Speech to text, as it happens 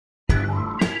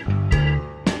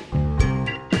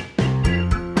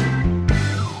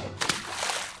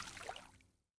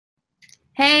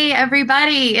Hey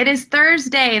everybody, it is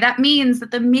Thursday. That means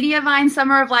that the Mediavine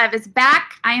Summer of Live is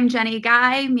back. I am Jenny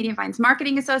Guy, Mediavine's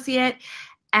marketing associate,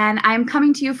 and I'm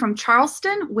coming to you from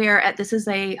Charleston, where this is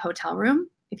a hotel room,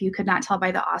 if you could not tell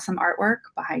by the awesome artwork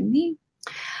behind me.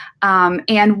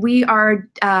 And we are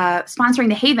sponsoring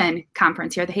the Haven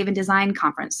conference here, the Haven Design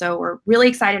Conference. So we're really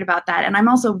excited about that. And I'm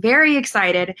also very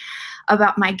excited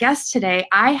about my guest today.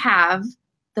 I have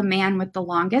the man with the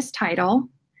longest title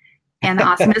and the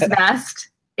awesomest vest.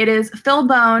 It is Phil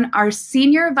Bone, our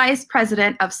Senior Vice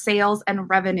President of Sales and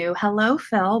Revenue. Hello,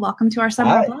 Phil. Welcome to our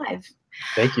Summer of Live.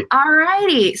 Thank you. All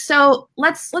righty. So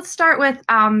let's start with,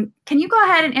 can you go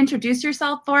ahead and introduce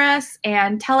yourself for us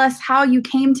and tell us how you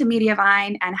came to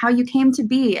Mediavine and how you came to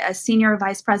be a Senior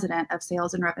Vice President of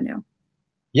Sales and Revenue?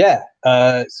 Yeah.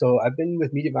 So I've been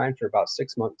with Mediavine for about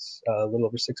 6 months, a little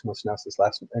over 6 months now, since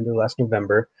end of last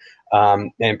November.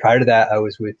 And prior to that, I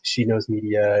was with She Knows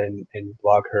Media and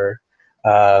Blog Her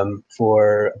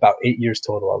for about 8 years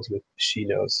total. I was with She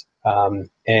Knows.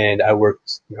 And I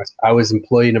worked, I was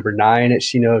employee number 9 at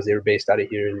She Knows. They were based out of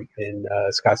here in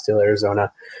Scottsdale,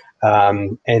 Arizona.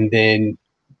 And then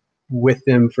with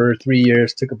them for 3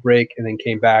 years, took a break, and then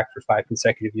came back for 5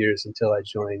 consecutive years until I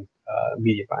joined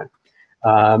Mediavine.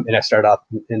 And I started off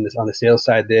on the sales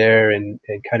side there and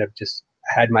kind of just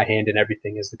had my hand in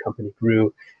everything as the company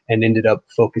grew, and ended up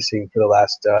focusing for the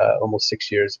last almost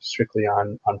 6 years strictly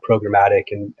on programmatic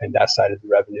and that side of the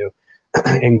revenue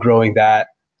and growing that.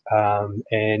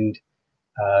 And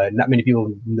not many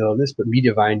people know this, but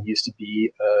Mediavine used to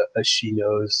be a She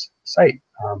Knows site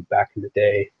back in the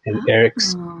day. And Eric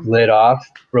split off,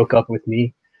 broke up with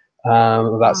me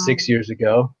about 6 years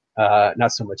ago.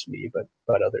 Not so much me,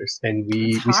 but others. And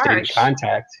we stayed in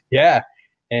contact. Yeah.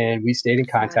 And we stayed in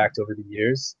contact over the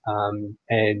years,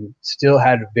 and still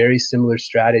had a very similar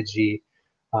strategy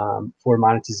for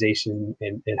monetization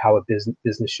and how a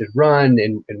business should run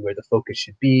and where the focus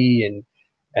should be,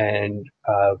 and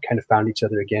kind of found each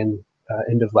other again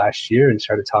end of last year and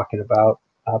started talking about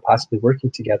possibly working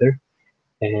together.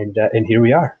 And here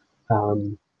we are.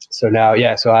 So now,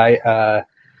 yeah, so a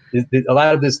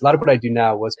lot of what I do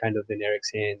now was kind of in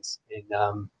Eric's hands,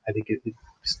 and I think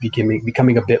it's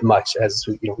becoming a bit much as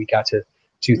we got to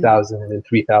 2,000 and then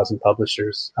 3,000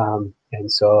 publishers,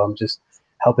 and so I'm just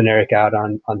helping Eric out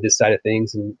on this side of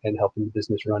things and helping the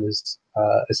business run as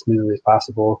smoothly as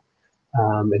possible,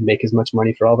 and make as much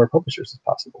money for all of our publishers as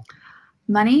possible.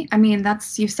 Money? I mean,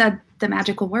 you said the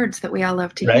magical words that we all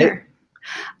love to hear.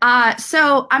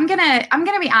 So I'm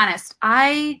gonna be honest.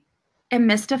 I am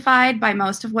mystified by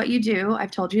most of what you do.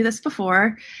 I've told you this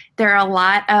before. There are a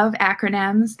lot of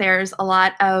acronyms. There's a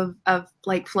lot of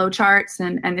like flow charts,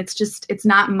 and it's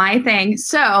not my thing.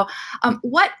 So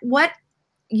what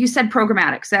you said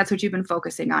programmatic, so that's what you've been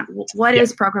focusing on. What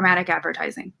is programmatic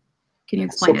advertising? Can you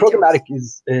explain it to us? Programmatic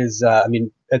is I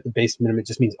mean, at the base minimum, it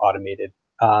just means automated.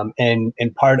 And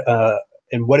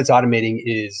what it's automating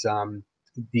is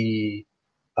the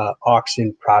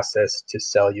auction process to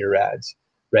sell your ads.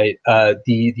 Right.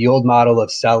 The old model of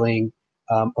selling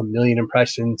a million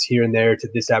impressions here and there to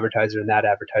this advertiser and that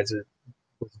advertiser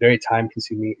was very time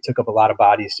consuming. It took up a lot of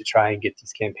bodies to try and get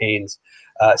these campaigns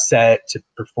set to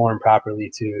perform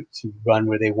properly, to run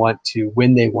where they want to,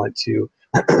 when they want to.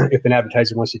 If an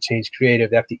advertiser wants to change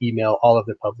creative, they have to email all of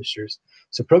their publishers.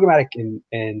 So programmatic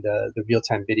and the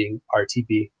real-time bidding,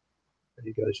 RTB, there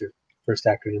you go, is your first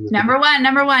acronym. Number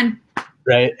one.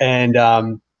 Right.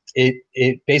 And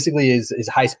it basically is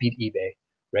high-speed eBay,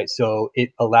 right? So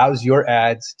it allows your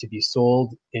ads to be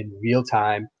sold in real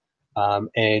time,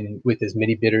 and with as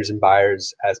many bidders and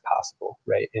buyers as possible,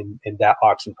 right? And that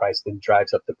auction price then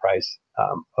drives up the price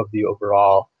of the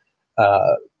overall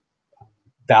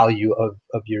value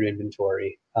of your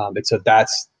inventory. And so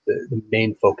that's the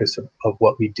main focus of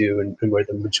what we do and where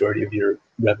the majority of your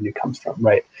revenue comes from,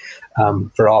 right?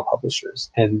 For all publishers.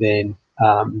 And then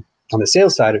on the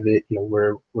sales side of it,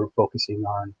 we're focusing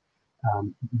on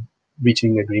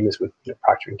reaching agreements with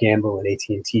Procter & Gamble and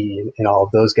AT&T and all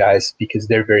of those guys, because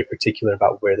they're very particular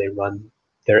about where they run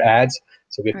their ads.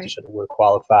 So we have to show that we're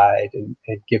qualified and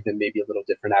give them maybe a little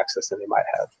different access than they might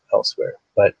have elsewhere.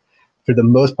 But for the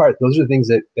most part, those are the things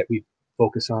that we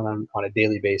focus on a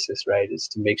daily basis, right? Is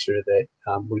to make sure that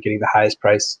we're getting the highest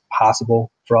price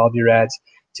possible for all of your ads,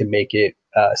 to make it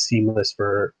seamless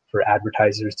for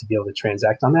advertisers to be able to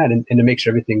transact on that, and to make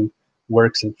sure everything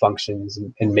works and functions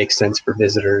and makes sense for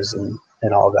visitors and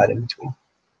all of that in between.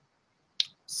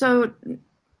 So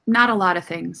not a lot of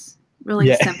things,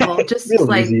 really simple, just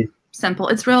like easy. Simple.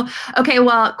 It's real. Okay,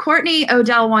 well, Courtney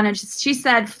Odell she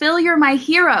said, Phil, you're my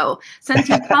hero. Since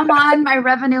you come on, my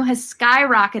revenue has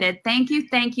skyrocketed. Thank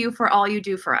you for all you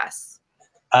do for us.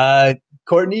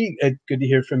 Courtney, good to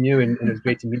hear from you, and it was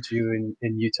great to meet you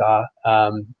in Utah.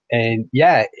 And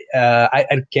yeah,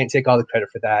 I can't take all the credit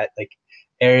for that. Like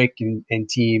Eric and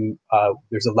team,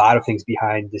 there's a lot of things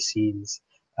behind the scenes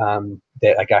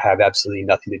that like I have absolutely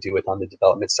nothing to do with on the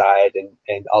development side,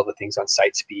 and all the things on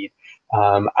site speed.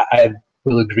 I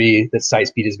will agree that site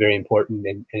speed is very important,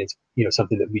 and it's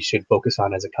something that we should focus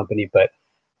on as a company, but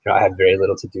I have very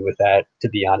little to do with that, to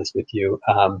be honest with you.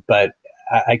 But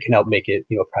I can help make it,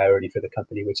 a priority for the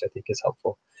company, which I think is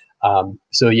helpful.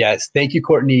 So yes, thank you,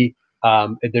 Courtney.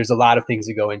 There's a lot of things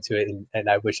that go into it, and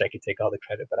I wish I could take all the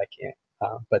credit, but I can't.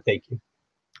 But thank you.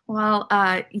 Well,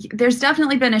 there's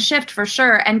definitely been a shift for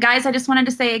sure. And guys, I just wanted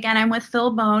to say again, I'm with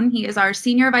Phil Bone. He is our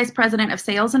Senior Vice President of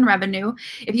Sales and Revenue.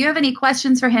 If you have any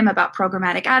questions for him about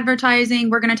programmatic advertising,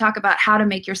 we're going to talk about how to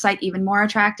make your site even more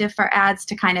attractive for ads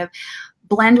to kind of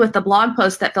blend with the blog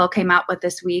post that Phil came out with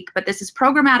this week. But this is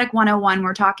Programmatic 101.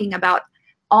 We're talking about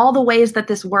all the ways that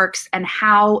this works and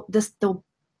how the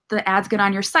ads get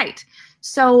on your site.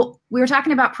 So we were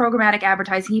talking about programmatic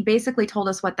advertising. He basically told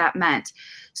us what that meant.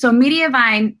 So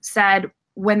Mediavine said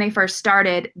when they first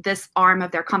started this arm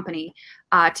of their company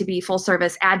to be full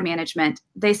service ad management,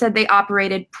 they said they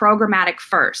operated programmatic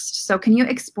first. So can you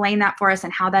explain that for us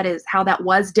and how that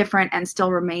was different and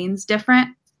still remains different?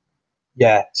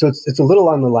 Yeah, so it's a little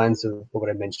on the lines of what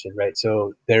I mentioned, right?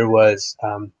 So there was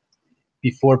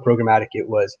before programmatic, it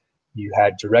was you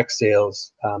had direct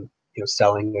sales,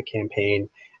 selling a campaign,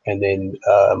 and then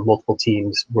multiple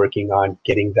teams working on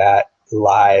getting that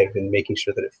live and making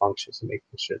sure that it functions and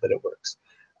making sure that it works.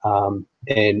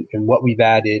 And what we've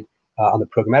added on the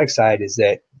programmatic side is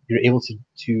that you're able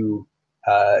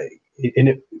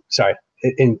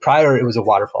in prior it was a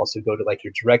waterfall, so go to like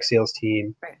your direct sales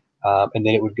team. Right. And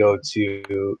then it would go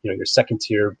to your second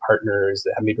tier partners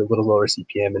that have maybe a little lower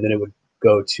CPM, and then it would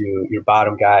go to your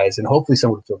bottom guys, and hopefully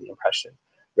someone would fill the impression,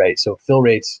 right? So fill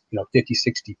rates,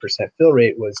 50-60% fill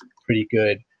rate was pretty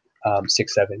good 6-7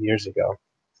 years ago.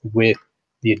 With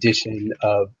the addition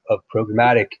of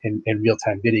programmatic and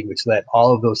real-time bidding, which let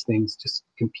all of those things just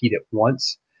compete at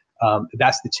once,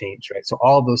 that's the change, right? So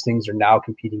all of those things are now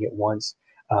competing at once.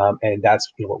 And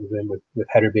that's what we're doing with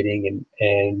header bidding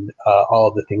and all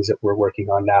of the things that we're working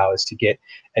on now is to get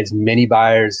as many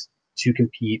buyers to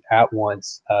compete at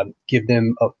once, give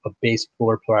them a base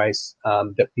floor price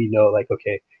that we know, like,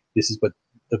 okay, this is what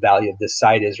the value of this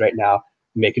site is right now,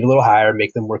 make it a little higher,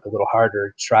 make them work a little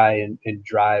harder, try and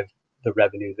drive the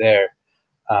revenue there,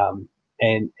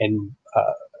 and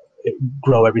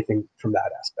grow everything from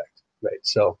that aspect, right?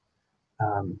 So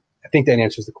I think that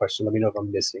answers the question. Let me know if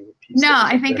I'm missing a piece. No,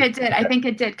 I think it did. Okay. I think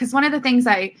it did. Because one of the things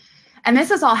and this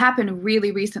has all happened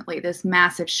really recently, this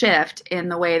massive shift in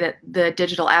the way that the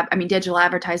digital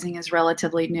advertising is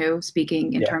relatively new,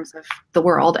 speaking in terms of the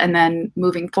world. And then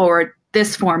moving forward,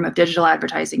 this form of digital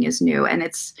advertising is new. And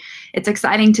it's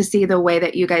exciting to see the way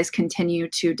that you guys continue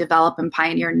to develop and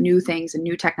pioneer new things and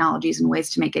new technologies and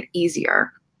ways to make it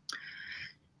easier.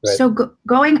 Right. So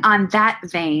going on that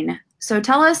vein, so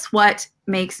tell us what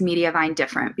makes Mediavine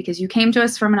different, because you came to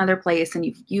us from another place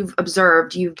and you've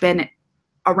observed, you've been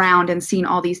around and seen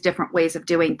all these different ways of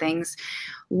doing things.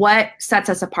 What sets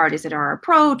us apart? Is it our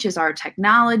approach? Is our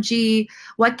technology?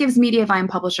 What gives Mediavine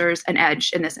publishers an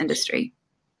edge in this industry?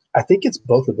 I think it's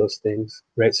both of those things,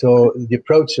 right? So the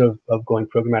approach of going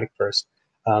programmatic first,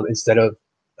 instead of,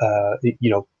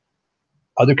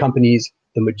 other companies,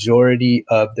 the majority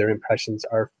of their impressions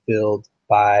are filled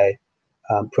by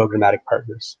programmatic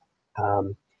partners.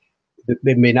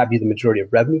 They may not be the majority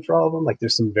of revenue for all of them. Like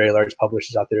there's some very large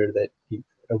publishers out there that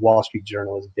Wall Street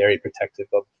Journal is very protective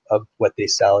of what they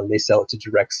sell, and they sell it to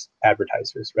direct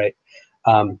advertisers, right?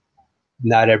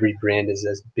 Not every brand is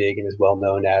as big and as well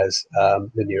known as the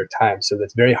New York Times, so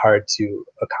that's very hard to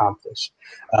accomplish.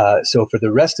 So for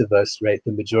the rest of us, right,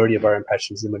 the majority of our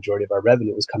impressions, the majority of our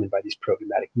revenue is coming by these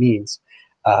programmatic means.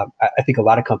 I think a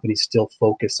lot of companies still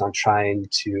focus on trying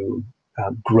to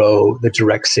grow the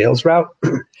direct sales route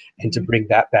and to bring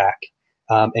that back.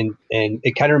 And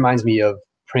it kind of reminds me of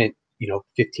print,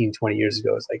 15, 20 years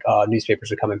ago. It's like, oh,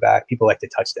 newspapers are coming back. People like to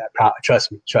touch that.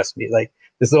 Trust me. Like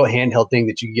this little handheld thing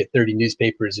that you can get 30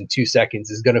 newspapers in 2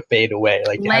 seconds is going to fade away.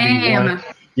 Like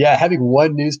having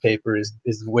one newspaper is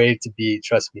the way to be.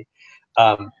 Trust me.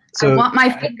 So I want my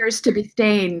fingers to be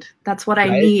stained. That's what I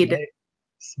need. Right.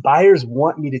 Buyers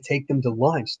want me to take them to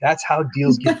lunch. That's how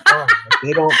deals get done. Like,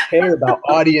 they don't care about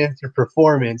audience or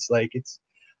performance. Like it's,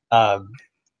 I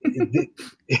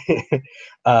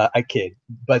kid,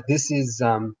 but this is,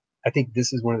 I think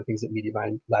this is one of the things that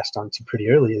Mediavine latched on to pretty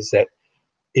early, is that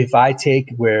if I take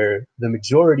where the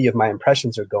majority of my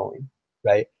impressions are going,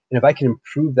 right, And if I can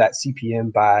improve that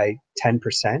CPM by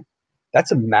 10%,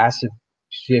 that's a massive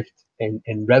shift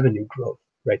in revenue growth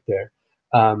right there.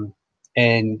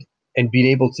 And being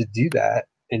able to do that,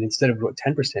 and instead of growing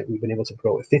 10%, we've been able to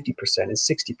grow at 50% and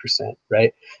 60%,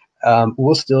 right?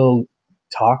 We'll still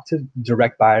talk to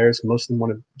direct buyers. Most of them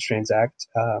want to transact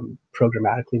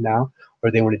programmatically now,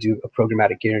 or they want to do a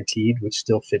programmatic guaranteed, which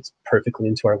still fits perfectly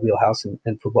into our wheelhouse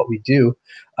and for what we do.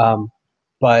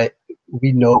 But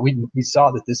we know we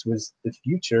saw that this was the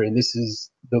future, and this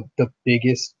is the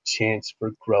biggest chance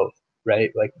for growth,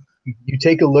 right? Like you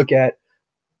take a look at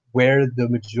where the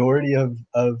majority of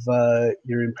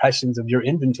your impressions of your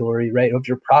inventory, right, of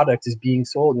your product is being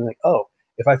sold, and like, oh,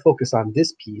 if I focus on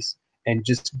this piece and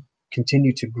just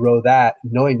continue to grow that,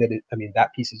 knowing that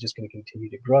that piece is just going to continue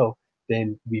to grow,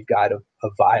 then we've got a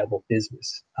viable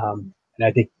business. And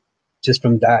I think just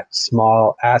from that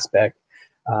small aspect,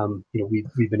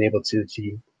 we've been able to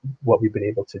achieve what we've been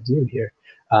able to do here.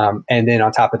 And then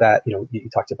on top of that, you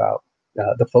talked about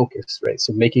the focus, right?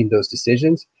 So making those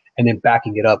decisions and then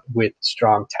backing it up with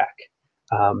strong tech,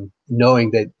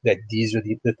 knowing that these are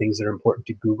the things that are important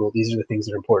to Google. These are the things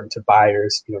that are important to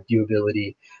buyers,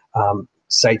 viewability,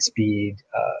 site speed.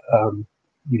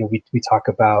 We talk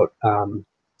about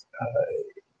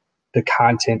the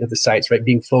content of the sites, right?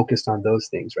 Being focused on those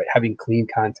things, right? Having clean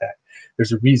content.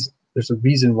 There's a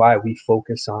reason why we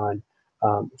focus on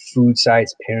food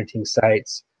sites, parenting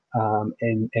sites,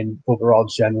 and overall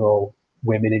general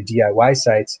women and DIY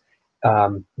sites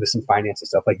with some finance and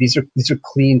stuff. Like these are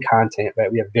clean content,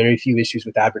 right? We have very few issues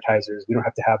with advertisers. We don't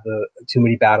have to have too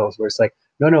many battles where it's like,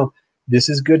 no, this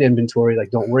is good inventory. Like,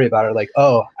 don't worry about it. Like,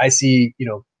 oh, I see,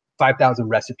 5,000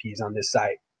 recipes on this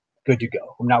site. Good to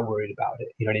go. I'm not worried about it.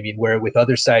 You know what I mean? Where with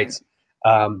other sites,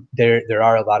 there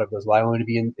are a lot of those. Well, I want to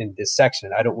be in this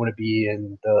section. I don't want to be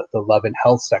in the love and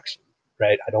health section,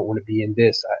 right? I don't want to be in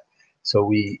this. So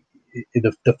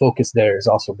the focus there has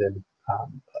also been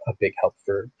a big help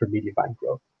for Mediavine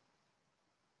growth.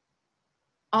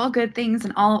 All good things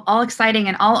and all exciting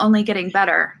and all only getting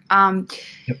better.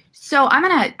 Yep. So I'm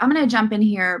gonna jump in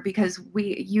here because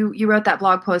you wrote that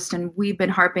blog post and we've been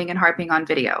harping on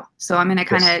video. So I'm gonna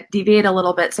kind of deviate a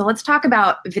little bit. So let's talk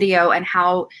about video and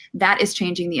how that is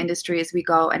changing the industry as we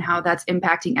go and how that's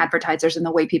impacting advertisers and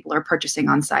the way people are purchasing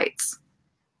on sites.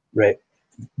 Right.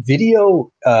 Video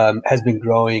has been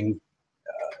growing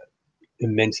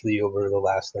immensely over the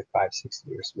last 5-6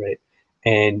 years, right?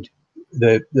 And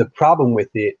the problem with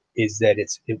it is that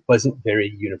it wasn't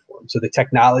very uniform. So the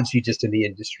technology just in the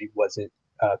industry wasn't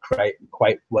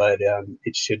quite what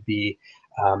it should be.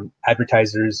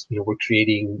 Advertisers, were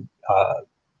creating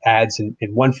ads in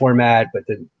one format, but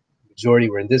the majority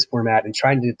were in this format, and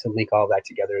trying to link all that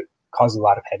together caused a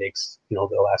lot of headaches, the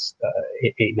last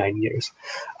 8-9 years.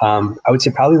 I would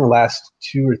say probably in the last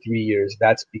 2 or 3 years,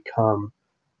 that's become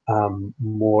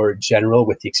more general,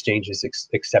 with the exchanges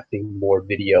accepting more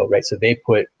video, right? So they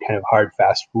put kind of hard,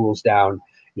 fast rules down.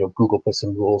 Google put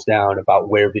some rules down about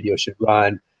where video should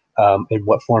run and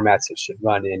what formats it should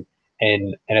run in.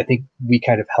 And I think we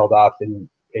kind of held off in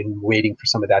waiting for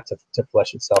some of that to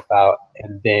flesh itself out.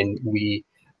 And then we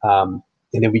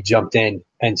jumped in.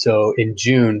 And so in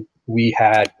June, we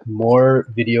had more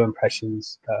video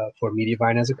impressions for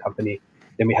Mediavine as a company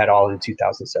than we had all in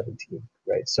 2017,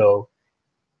 right? So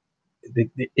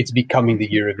it's becoming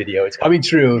the year of video. It's coming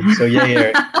true. So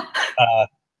yeah.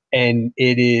 And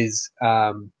it is,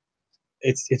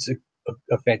 it's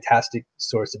a fantastic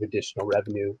source of additional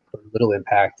revenue for little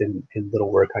impact and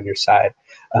little work on your side.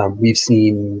 We've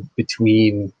seen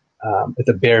between, at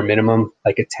the bare minimum,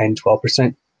 like a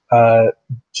 10-12%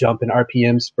 jump in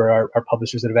RPMs for our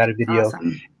publishers that have added video.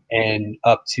 Awesome. And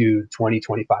up to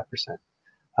 20-25%.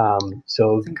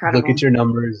 So look at your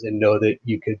numbers and know that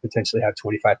you could potentially have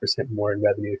 25% more in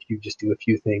revenue if you just do a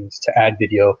few things to add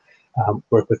video.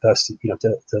 Work with us,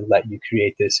 to let you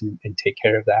create this and take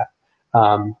care of that.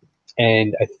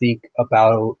 And I think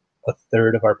about a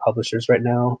third of our publishers right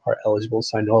now are eligible.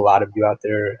 So I know a lot of you out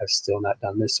there have still not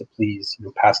done this. So please,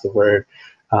 pass the word.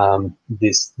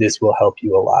 This will help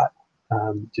you a lot.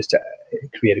 Just to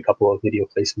create a couple of video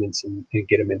placements and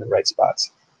get them in the right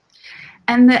spots.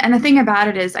 And the thing about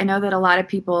it is, I know that a lot of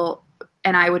people,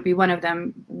 and I would be one of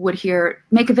them, would hear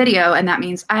make a video, and that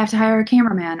means I have to hire a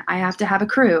cameraman, I have to have a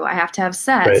crew, I have to have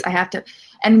sets, right. I have to,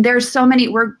 and there's so many.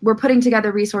 We're putting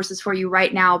together resources for you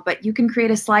right now, but you can create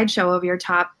a slideshow of your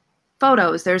top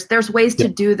photos. There's ways to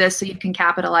do this so you can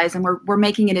capitalize, and we're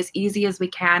making it as easy as we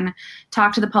can.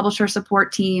 Talk to the publisher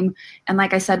support team, and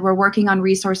like I said, we're working on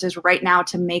resources right now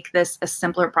to make this a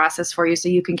simpler process for you so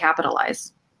you can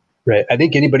capitalize. Right. I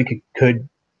think anybody could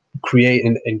create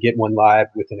and get one live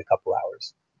within a couple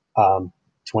hours.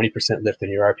 20% lift in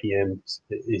your RPM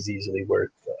is easily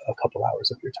worth a couple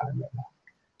hours of your time right now.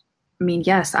 I mean,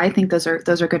 yes, I think those are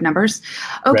good numbers.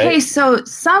 Okay, right? So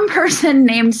some person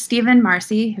named Stephen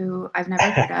Marcy, who I've never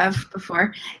heard of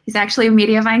before, he's actually a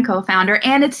Mediavine co-founder,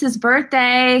 and it's his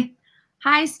birthday.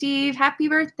 Hi, Steve. Happy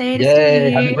birthday to Yay,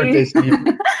 Steve. happy birthday,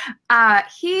 Steve.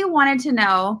 He wanted to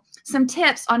know some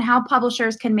tips on how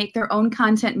publishers can make their own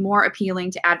content more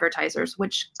appealing to advertisers,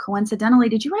 which coincidentally,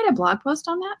 did you write a blog post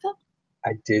on that, Phil?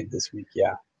 I did this week,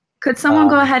 yeah. Could someone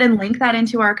go ahead and link that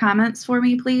into our comments for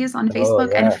me, please, on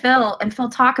Facebook? Yeah. And Phil,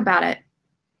 talk about it.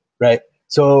 Right.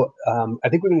 So I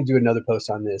think we're going to do another post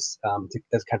on this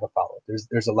as kind of a follow-up.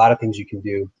 There's a lot of things you can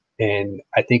do, and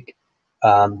I think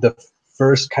the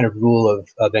first kind of rule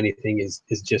of anything is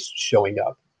just showing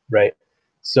up, right?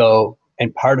 So,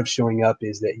 and part of showing up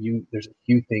is that there's a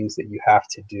few things that you have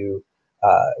to do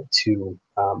to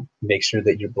make sure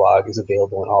that your blog is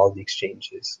available in all of the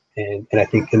exchanges, and I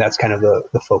think that's kind of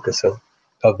the focus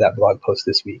of that blog post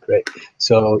this week, right?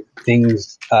 So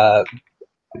things.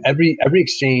 Every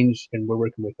exchange, and we're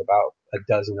working with about a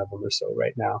dozen of them or so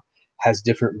right now, has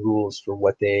different rules for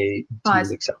what they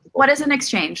deem acceptable. What is an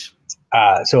exchange?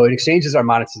 So an exchange is our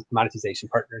monetization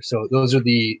partner. So those are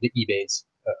the eBays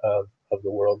of the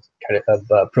world, kind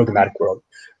of programmatic world,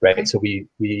 right? Okay. So we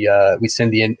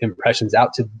send the impressions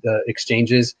out to the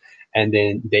exchanges, and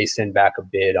then they send back a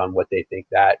bid on what they think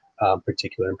that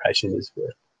particular impression is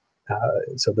worth.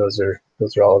 So those are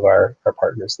all of our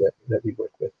partners that we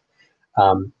work with.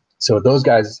 So those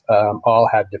guys all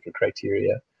have different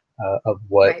criteria of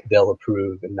what they'll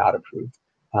approve and not approve.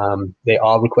 They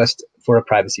all request for a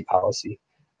privacy policy.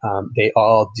 They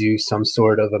all do some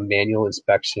sort of a manual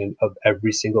inspection of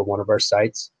every single one of our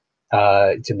sites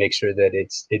to make sure that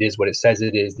it is what it says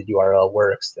it is, the URL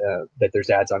works, that there's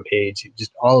ads on page.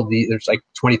 Just all of these, there's like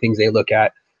 20 things they look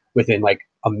at within like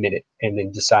a minute and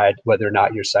then decide whether or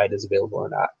not your site is available or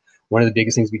not. One of the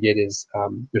biggest things we get is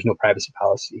there's no privacy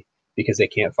policy, because they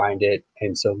can't find it.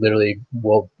 And so literally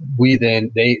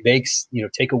they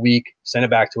take a week, send it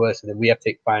back to us, and then we have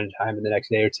to find time in the next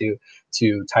day or two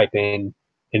to type in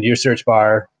into your search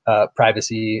bar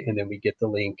privacy, and then we get the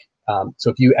link. So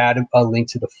if you add a link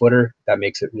to the footer, that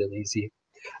makes it real easy.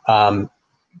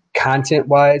 Content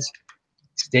wise,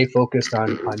 stay focused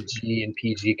on G and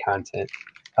PG content.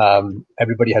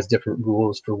 Everybody has different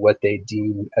rules for what they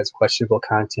deem as questionable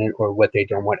content or what they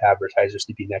don't want advertisers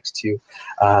to be next to.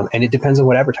 And it depends on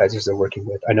what advertisers they're working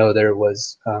with. I know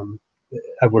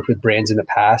I've worked with brands in the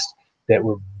past that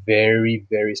were very,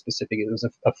 very specific. It was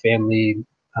a family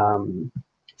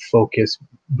focused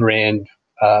brand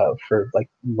for like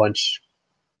lunch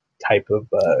type of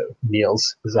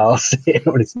meals is all I'll say. I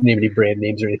don't want to name any brand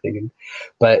names or anything,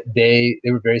 but they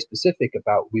were very specific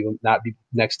about we will not be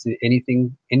next to any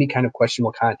kind of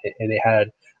questionable content, and they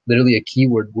had literally a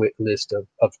keyword list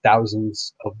of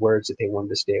thousands of words that they wanted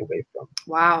to stay away from.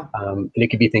 Wow. And it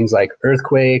could be things like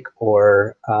earthquake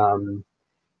or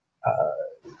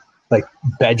like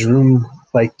bedroom,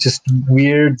 like just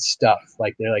weird stuff.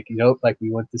 Like they're like, like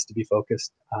we want this to be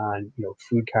focused on,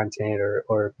 food content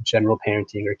or general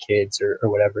parenting or kids or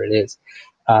whatever it is.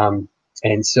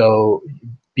 And so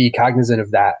be cognizant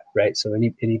of that, right? So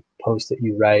any post that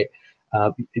you write,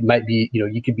 it might be,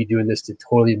 you could be doing this to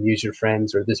totally amuse your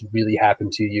friends, or this really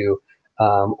happened to you,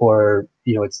 or,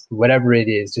 it's whatever it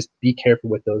is, just be careful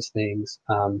with those things.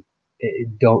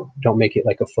 Don't make it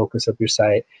like a focus of your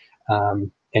site.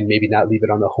 And maybe not leave it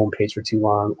on the homepage for too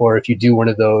long. Or if you do one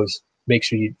of those, make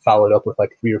sure you follow it up with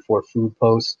like 3 or 4 food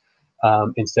posts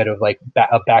instead of like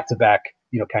a back-to-back,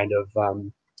 kind of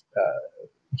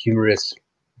humorous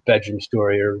bedroom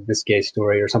story or risque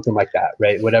story or something like that,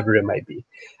 right? Whatever it might be.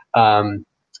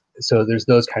 So there's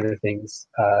those kind of things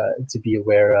to be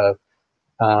aware of.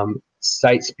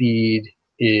 Site speed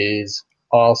is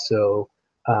also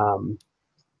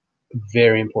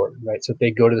very important, right? So if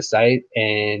they go to the site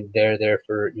and they're there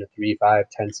for 3, 5,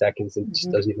 10 seconds and it just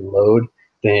doesn't even load,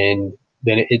 then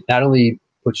it not only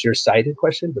puts your site in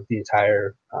question, but the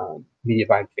entire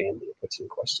Mediavine family puts in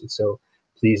question. So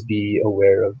please be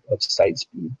aware of site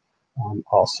speed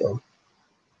also.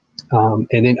 And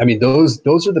then, those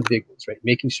are the big ones, right?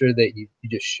 Making sure that you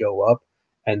just show up,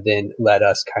 and then let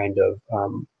us kind of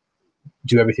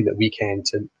do everything that we can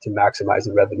to maximize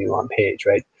the revenue on page,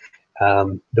 right?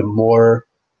 The more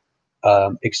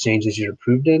exchanges you're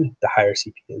approved in, the higher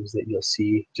CPMs that you'll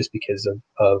see, just because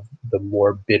of the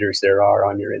more bidders there are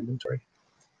on your inventory.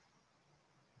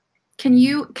 Can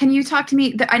you talk to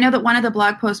me? I know that one of the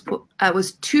blog posts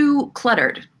was too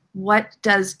cluttered. What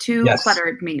does too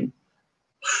cluttered mean?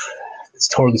 it's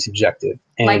totally subjective.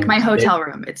 And like my hotel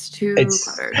room, it's too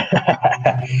cluttered.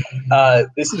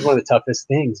 This is one of the toughest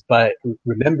things, but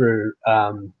remember,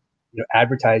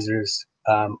 advertisers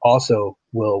also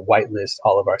will whitelist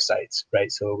all of our sites,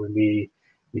 right? So when we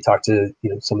talk to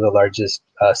some of the largest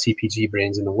CPG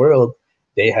brands in the world,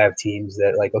 they have teams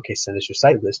that like, okay, send us your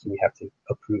site list, and we have to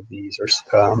approve these, or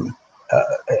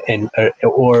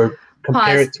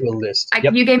compare Pause. it to a list.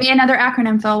 You gave me another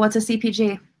acronym, Phil. What's a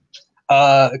CPG?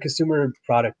 A consumer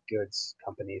product goods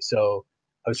company. So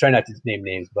I was trying not to name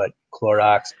names, but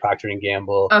Clorox, Procter and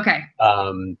Gamble. Okay.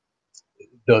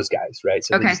 Those guys, right?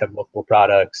 So they just have multiple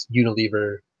products.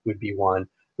 Unilever would be one,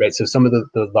 right? So some of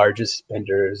the largest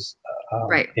spenders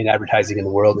in advertising in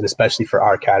the world, and especially for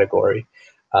our category,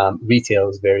 retail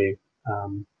is very,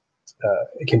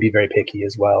 it can be very picky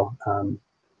as well,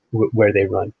 where they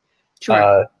run.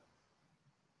 Sure.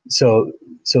 So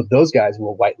those guys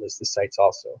will whitelist the sites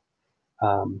also.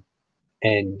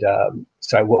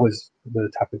 Sorry, what was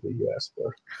the topic that you asked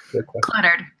for? Good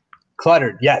question.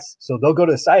 Cluttered, yes. So they'll go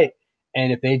to the site,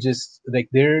 and if they just like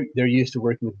they're used to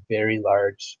working with very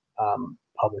large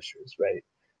publishers, right?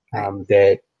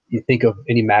 That you think of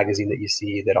any magazine that you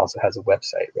see that also has a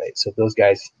website, right? So those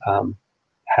guys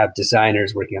have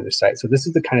designers working on their site. So this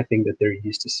is the kind of thing that they're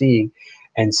used to seeing,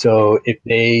 and so if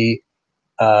they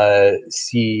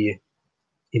see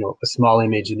a small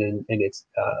image and it's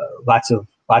lots of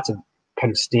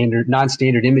kind of standard,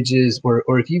 non-standard images,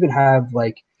 or if you even have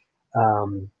like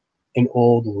an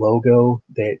old logo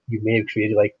that you may have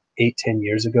created like 8-10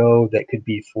 years ago that could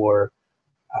be for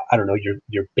I don't know,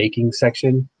 your baking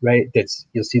section, right?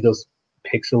 You'll see those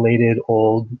pixelated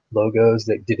old logos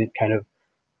that didn't kind of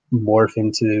morph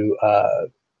into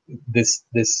this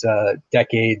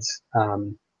decade's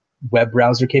web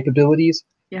browser capabilities.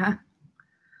 Yeah.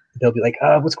 They'll be like,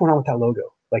 what's going on with that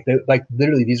logo? Like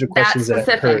literally, these are questions that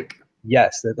I've heard.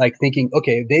 Yes, that like thinking,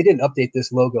 okay, they didn't update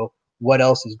this logo. What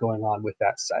else is going on with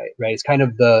that site, right? It's kind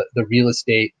of the real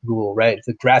estate rule, right? If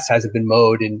the grass hasn't been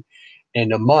mowed in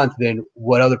a month, then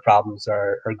what other problems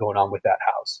are going on with that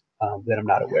house that I'm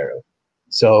not aware of?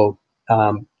 So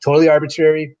totally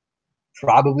arbitrary,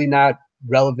 probably not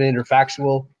relevant or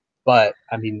factual, but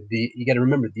I mean, you got to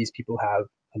remember, these people have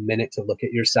a minute to look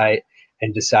at your site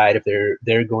and decide if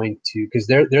they're going to, because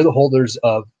they're the holders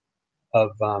of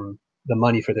the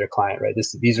money for their client, right?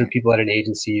 These are people at an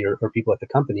agency or people at the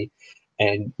company,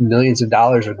 and millions of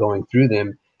dollars are going through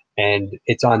them, and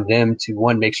it's on them to,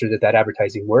 one, make sure that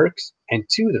advertising works, and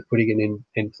two, they're putting it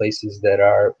in places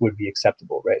that would be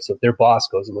acceptable, right? So if their boss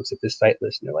goes and looks at this site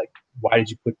list and they're like, why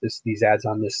did you put these ads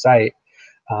on this site?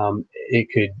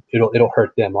 It'll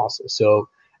hurt them also. So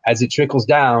as it trickles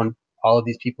down, all of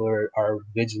these people are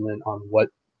vigilant on what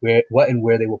and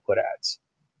where they will put ads.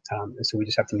 And so we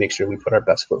just have to make sure we put our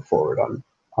best foot forward on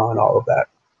all of that.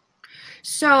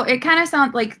 So it kind of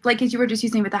sounds like as you were just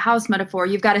using with the house metaphor,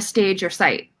 you've got to stage your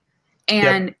site.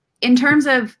 And in terms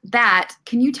of that,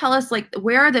 can you tell us like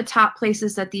where are the top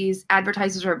places that these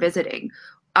advertisers are visiting?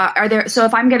 So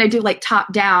if I'm going to do like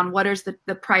top down, what is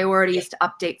the priorities to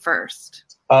update first?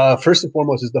 First and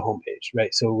foremost is the homepage,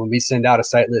 right? So when we send out a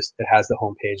site list, it has the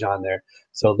homepage on there.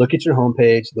 So look at your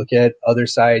homepage, look at other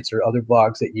sites or other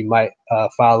blogs that you might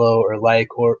follow or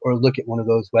like, or look at one of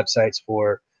those websites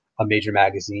for a major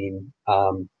magazine,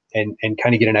 and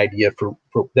kind of get an idea for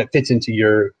that fits into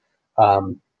your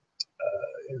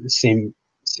same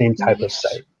type of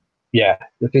site. Yeah,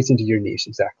 that fits into your niche,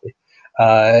 exactly.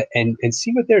 And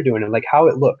see what they're doing and like how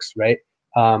it looks, right?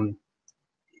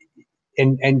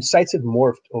 And sites have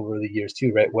morphed over the years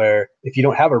too, right? Where if you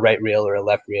don't have a right rail or a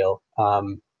left rail,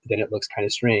 then it looks kind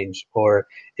of strange. Or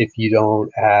if you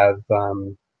don't have,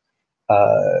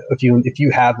 if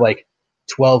you have like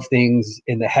 12 things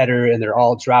in the header and they're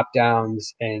all drop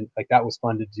downs, and like that was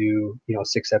fun to do,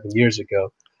 6-7 years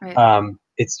ago. Right.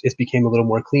 It's became a little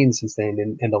more clean since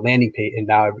then, and the landing page, and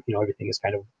now everything is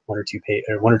kind of one or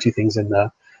two things in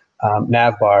the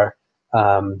nav bar.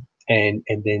 And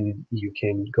then you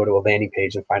can go to a landing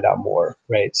page and find out more,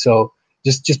 right? So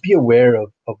just be aware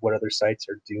of what other sites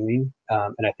are doing,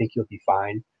 and I think you'll be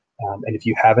fine. And if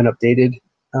you haven't updated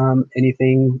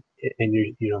anything,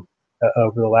 and you're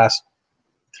over the last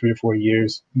 3 or 4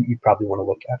 years, you probably want to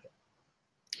look at it.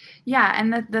 Yeah,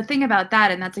 and the thing about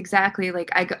that, and that's exactly like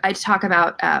I talk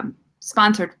about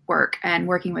sponsored work and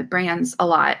working with brands a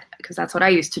lot, because that's what I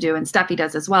used to do, and Steffi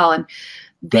does as well. And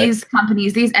these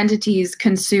companies, these entities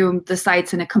consume the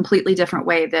sites in a completely different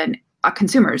way than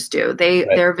consumers do.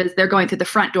 They're going through the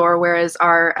front door, whereas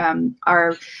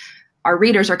our our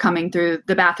readers are coming through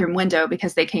the bathroom window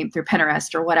because they came through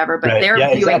Pinterest or whatever, but they're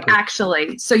viewing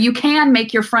actually. So you can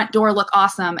make your front door look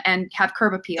awesome and have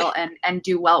curb appeal and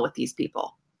do well with these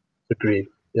people. Agreed.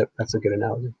 Yep, that's a good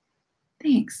analogy.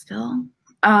 Thanks, Phil.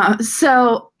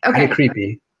 So, okay. Kind of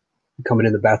creepy coming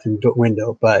in the bathroom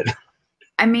window, but.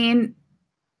 I mean,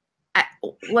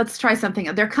 let's try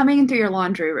something. They're coming in through your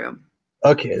laundry room.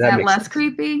 Okay, is that less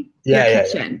creepy? Yeah, your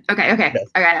kitchen. Yeah. Okay. Yes.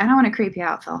 All right. I don't want to creep you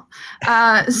out, Phil.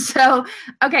 So,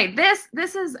 okay, this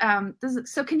is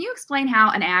so can you explain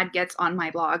how an ad gets on my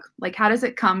blog? Like, how does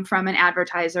it come from an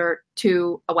advertiser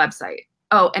to a website?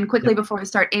 Oh, and quickly before we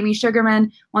start, Amy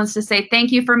Sugarman wants to say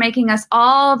thank you for making us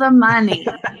all the money.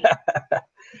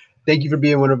 Thank you for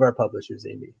being one of our publishers,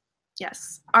 Amy.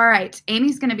 Yes. All right.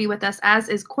 Amy's going to be with us, as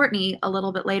is Courtney, a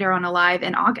little bit later on a live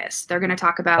in August. They're going to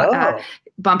talk about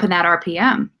bumping that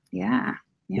RPM. Yeah.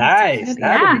 Nice.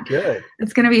 That'll be good.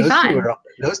 It's going to be fun.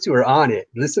 Those two are on it.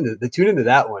 Tune into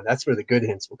that one. That's where the good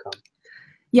hints will come.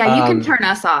 Yeah, you can turn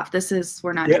us off.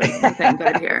 We're not doing anything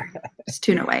good here. Just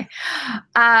tune away.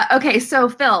 Okay. So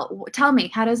Phil, tell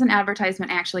me, how does an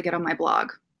advertisement actually get on my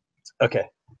blog? Okay.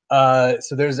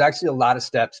 So there's actually a lot of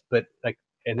steps, but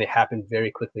and they happen very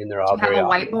quickly, and they're all very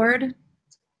obvious. Do you have a whiteboard?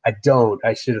 I don't.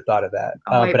 I should have thought of that.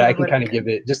 But I can kind of give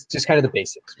it just kind of the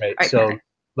basics, right? So,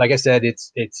 like I said,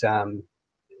 it's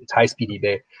high-speed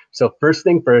eBay. So first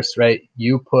thing first, right?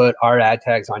 You put our ad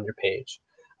tags on your page,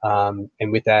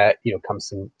 and with that, comes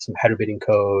some header bidding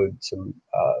code, some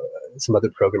other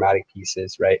programmatic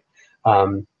pieces, right?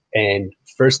 And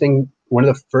one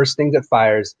of the first things that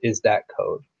fires is that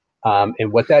code,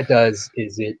 and what that does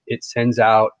is it sends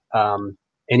out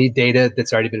any data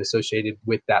that's already been associated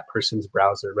with that person's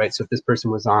browser, right? So if this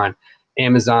person was on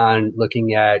Amazon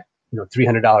looking at,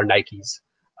 $300 Nikes,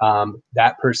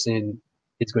 that person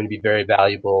is going to be very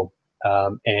valuable,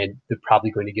 and they're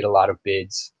probably going to get a lot of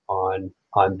bids on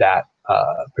that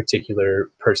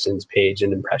particular person's page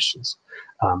and impressions.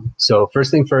 So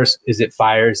first thing first is it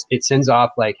fires. It sends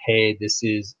off like, hey, this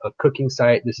is a cooking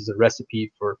site. This is a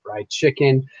recipe for fried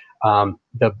chicken.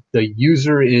 The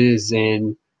user is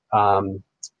in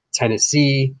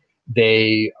Tennessee.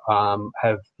 They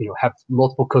have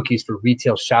multiple cookies for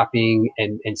retail shopping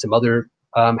and some other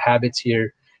habits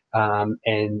here.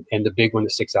 And the big one that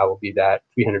sticks out will be that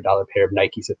 $300 pair of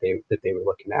Nikes that they were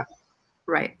looking at.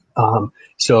 Right.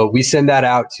 So we send that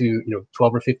out to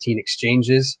 12 or 15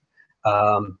 exchanges.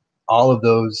 All of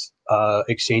those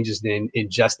exchanges then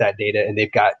ingest that data, and they've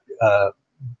got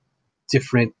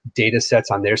different data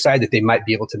sets on their side that they might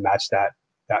be able to match that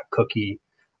cookie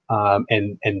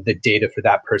and the data for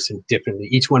that person differently.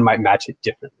 Each one might match it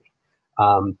differently.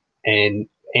 And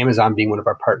Amazon, being one of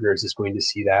our partners, is going to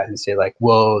see that and say like,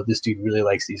 whoa, this dude really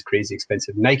likes these crazy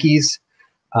expensive Nikes.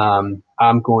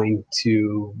 I'm going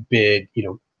to bid,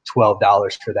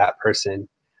 $12 for that person.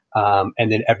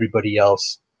 And then everybody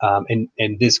else. And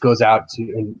this goes out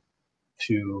to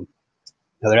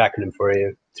another acronym for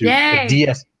you, through a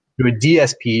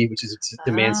DSP, which is a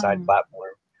demand side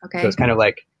platform. Okay. So it's kind of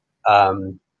like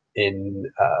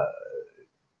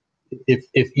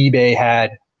if eBay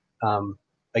had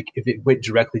if it went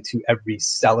directly to every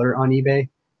seller on eBay,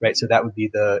 right? So that would be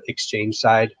the exchange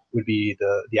side, would be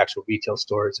the actual retail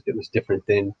stores if it was different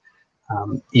than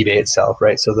eBay itself,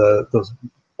 right? So those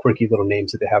quirky little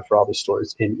names that they have for all the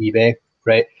stores in eBay,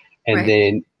 right? And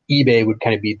then eBay would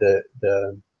kind of be the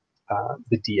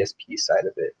DSP side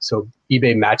of it. So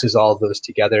eBay matches all of those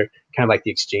together, kind of like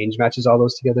the exchange matches all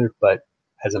those together, but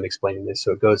as I'm explaining this,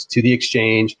 so it goes to the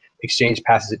exchange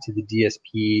passes it to the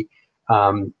DSP,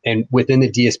 and within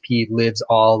the DSP lives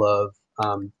all of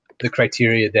the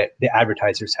criteria that the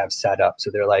advertisers have set up. So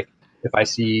they're like, if I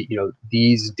see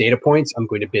these data points, I'm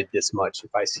going to bid this much. If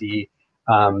I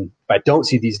don't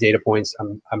see these data points,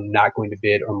 I'm not going to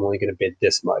bid, or I'm only going to bid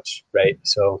this much, right?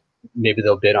 So maybe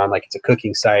they'll bid on, like, it's a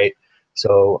cooking site.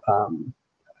 So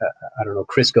I don't know,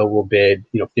 Crisco will bid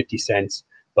 50 cents,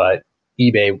 but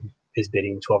eBay is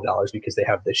bidding $12 because they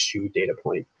have the shoe data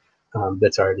point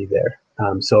that's already there.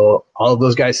 So all of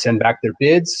those guys send back their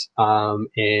bids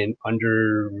in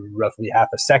under roughly half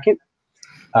a second.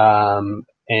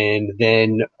 And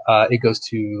then it goes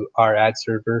to our ad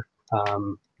server,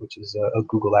 which is a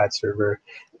Google ad server,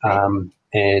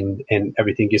 and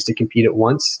everything gets to compete at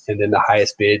once. And then the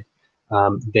highest bid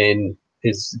then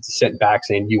is sent back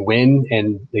saying you win,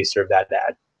 and they serve that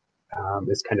ad.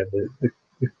 It's kind of the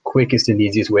quickest and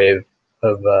easiest way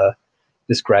of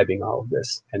describing all of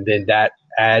this. And then that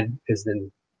ad is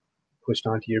then pushed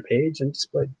onto your page and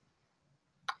displayed.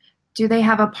 Do they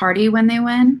have a party when they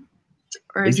win?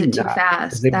 Or is it too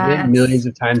fast? They win millions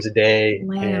of times a day.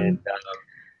 And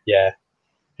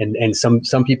and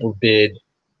some people bid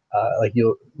like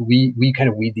we kind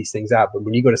of weed these things out. But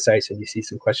when you go to sites and you see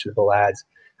some questionable ads,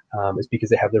 it's because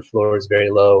they have their floors very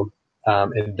low,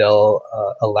 and they'll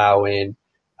allow in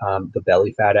the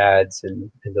belly fat ads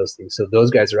and those things. So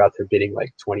those guys are out there bidding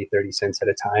like 20-30 cents at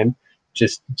a time,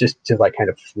 just to like kind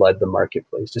of flood the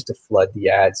marketplace, just to flood the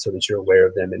ads so that you're aware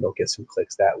of them and they'll get some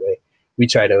clicks that way. We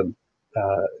try to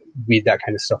weed that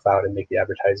kind of stuff out and make the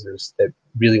advertisers that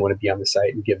really want to be on the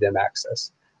site and give them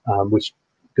access, which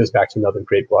goes back to another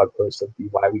great blog post of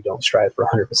why we don't strive for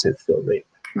 100% fill rate,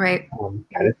 right?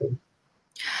 Kind of thing.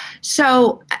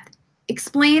 So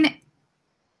explain,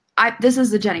 this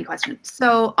is the Jenny question.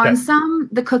 So on some,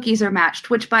 the cookies are matched,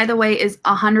 which by the way is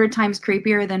 100 times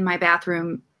creepier than my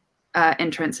bathroom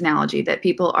entrance analogy, that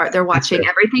people they're watching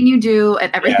everything you do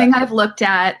and everything I've looked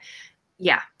at.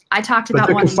 Yeah. I talked about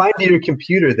they're confined to your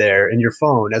computer there and your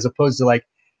phone, as opposed to like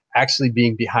actually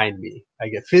being behind me. I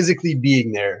get physically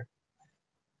being there.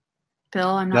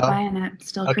 Bill, I'm not buying it. It's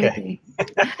still creepy.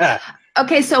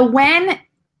 Okay, so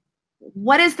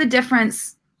what is the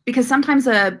difference? Because sometimes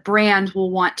a brand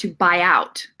will want to buy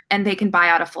out, and they can buy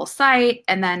out a full site,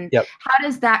 and then how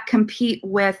does that compete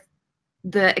with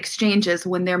the exchanges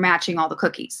when they're matching all the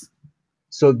cookies?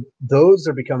 So those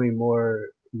are becoming more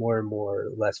and more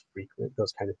less frequent,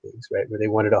 those kind of things, right? Where they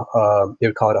wanted they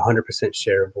would call it 100%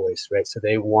 share of voice, right? So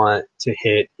they want to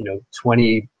hit,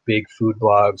 20 big food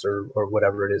blogs or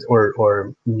whatever it is,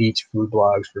 or niche food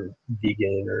blogs for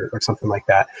vegan or something like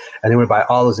that. And they would buy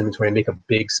all those inventory and make a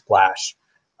big splash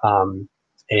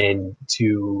and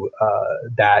to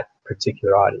that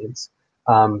particular audience.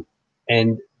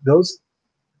 And those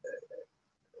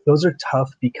are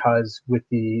tough because with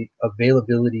the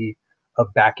availability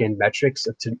of back-end metrics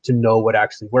to know what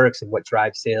actually works and what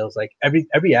drives sales, like every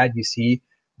ad you see,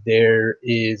 there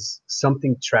is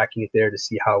something tracking it there to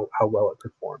see how well it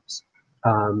performs.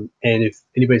 And if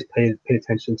anybody's paid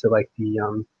attention to like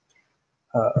the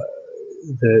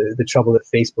trouble that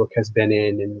Facebook has been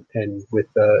in and with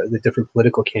the different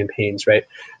political campaigns, right?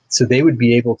 So they would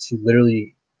be able to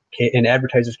literally, and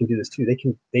advertisers can do this too.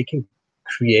 They can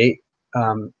create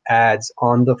ads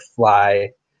on the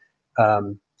fly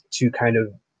to kind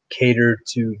of cater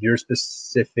to your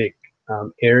specific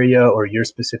area or your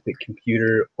specific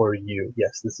computer or you.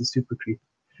 Yes, this is super creepy.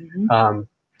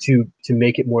 To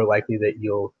make it more likely that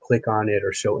you'll click on it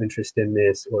or show interest in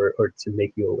this or to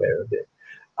make you aware of it.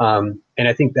 And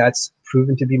I think that's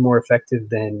proven to be more effective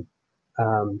than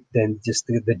just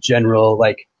the general,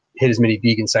 like, hit as many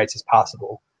vegan sites as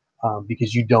possible.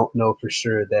 Because you don't know for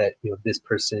sure that this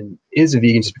person is a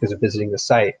vegan just because of visiting the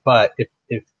site. But if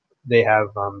they have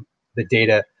the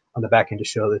data on the back end to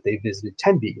show that they visited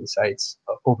 10 vegan sites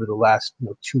over the last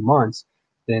 2 months,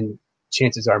 then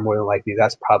chances are more than likely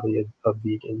that's probably a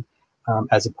vegan,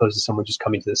 as opposed to someone just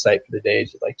coming to the site for the day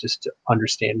just to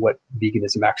understand what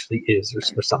veganism actually is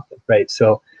or something, right?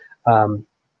 So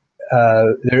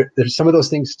there's some of those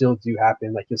things still do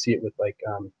happen. Like you'll see it with like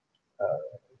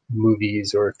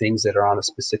movies or things that are on a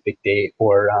specific date,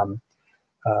 or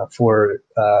for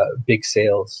big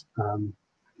sales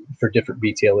for different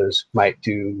retailers might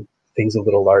do things a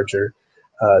little larger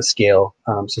scale.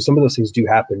 So some of those things do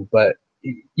happen, but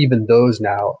even those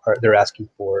now they're asking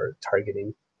for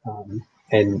targeting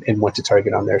and want to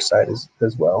target on their side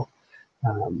as well.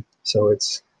 So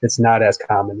it's not as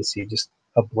common to see just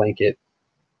a blanket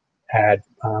ad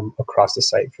across the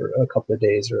site for a couple of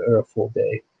days or a full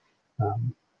day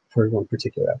for one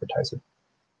particular advertiser.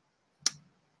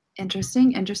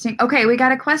 Interesting. Okay, we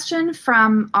got a question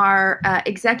from our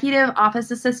executive office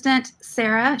assistant,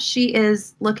 Sarah. She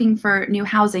is looking for new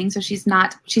housing, so she's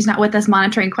not with us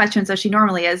monitoring questions as she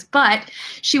normally is, but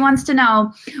she wants to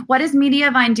know, what is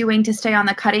Mediavine doing to stay on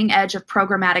the cutting edge of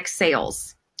programmatic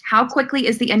sales? How quickly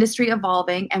is the industry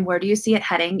evolving, and where do you see it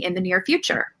heading in the near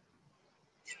future?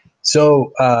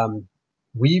 So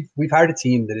we've hired a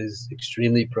team that is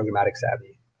extremely programmatic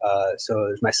savvy. So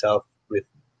there's myself with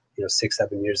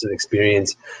 6-7 years of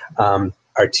experience.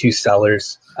 Our 2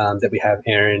 sellers that we have,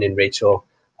 Aaron and Rachel,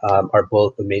 are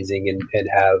both amazing and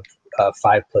have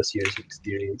 5+ years of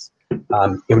experience.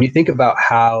 And when you think about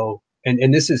how,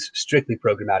 and this is strictly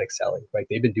programmatic selling, right?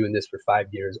 They've been doing this for 5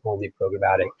 years, only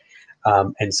programmatic.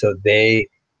 And so they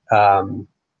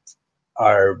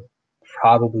are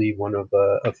probably one of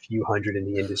a few hundred in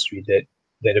the industry that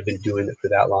have been doing it for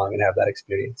that long and have that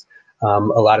experience. A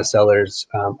lot of sellers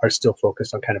are still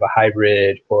focused on kind of a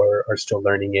hybrid or are still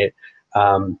learning it.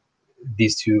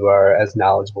 These 2 are as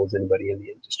knowledgeable as anybody in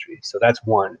the industry. So that's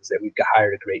one, is that we've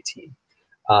hired a great team.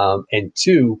 And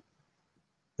 2,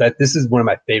 that this is one of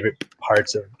my favorite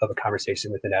parts of a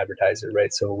conversation with an advertiser,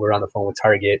 right? So we're on the phone with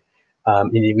Target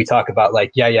And we talk about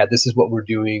like, yeah, this is what we're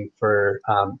doing for,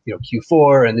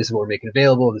 Q4, and this is what we're making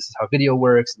available. And this is how video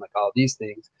works, and like all of these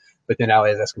things. But then I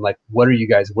always ask them like, what are you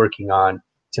guys working on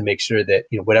to make sure that,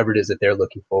 whatever it is that they're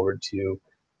looking forward to,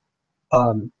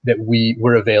 that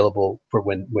we're available for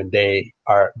when they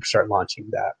start launching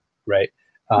that, right?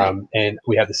 Right. And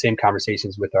we have the same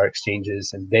conversations with our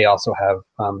exchanges, and they also have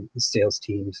sales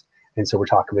teams, and so we're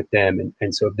talking with them,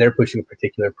 and so if they're pushing a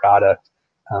particular product,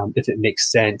 if it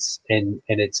makes sense and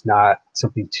it's not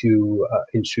something too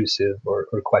intrusive or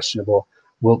questionable,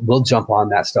 we'll jump on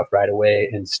that stuff right away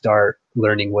and start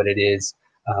learning what it is,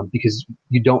 because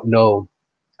you don't know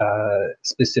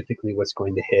specifically what's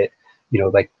going to hit.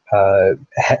 Like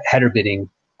header bidding,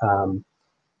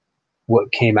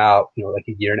 what came out, like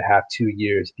a year and a half, 2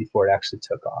 years before it actually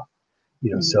took off.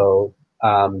 So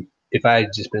if I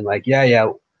had just been like, yeah,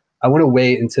 I want to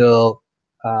wait until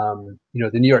the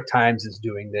New York Times is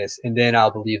doing this, and then I'll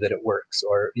believe that it works,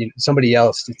 or somebody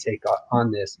else to take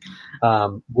on this,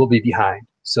 we'll be behind.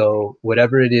 So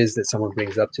whatever it is that someone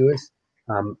brings up to us,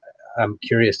 I'm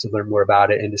curious to learn more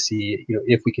about it and to see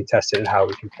if we can test it and how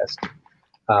we can test it.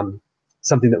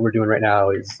 Something that we're doing right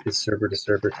now is server to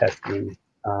server testing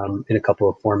in a couple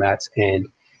of formats. And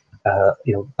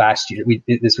last year,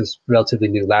 this was relatively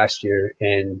new last year,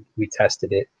 and we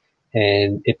tested it,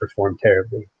 and it performed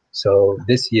terribly. So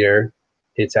this year,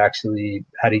 it's actually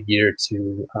had a year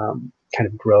to kind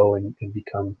of grow and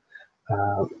become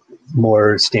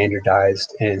more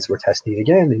standardized. And so we're testing it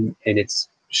again, and it's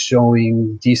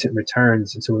showing decent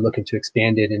returns. And so we're looking to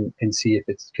expand it and see if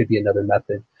it could be another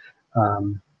method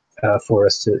for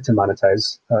us to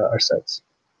monetize our sites.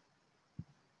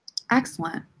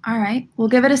 Excellent. All right. We'll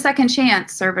give it a second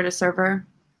chance, server to server.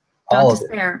 Don't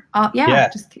despair.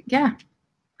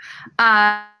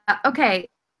 Okay.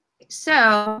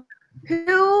 So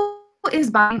who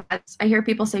is buying ads? I hear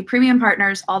people say premium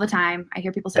partners all the time. I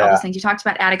hear people say all these things. You talked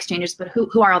about ad exchanges, but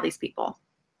who are all these people?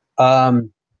 I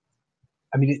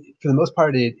mean, for the most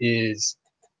part, it is,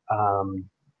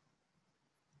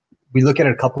 we look at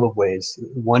it a couple of ways.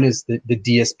 One is the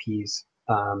DSPs,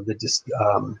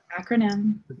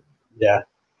 acronym. Yeah,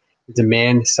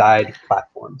 demand side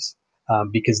platforms,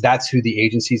 because that's who the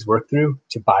agencies work through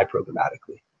to buy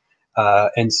programmatically.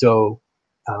 And so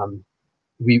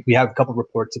we have a couple of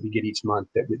reports that we get each month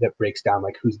that breaks down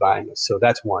like who's buying us. So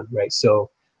that's one, right? So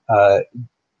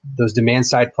those demand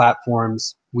side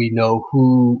platforms, we know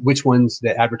which ones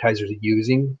the advertisers are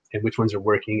using and which ones are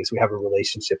working, so we have a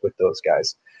relationship with those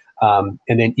guys.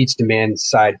 And then each demand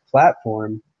side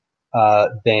platform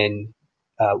then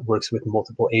works with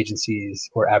multiple agencies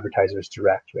or advertisers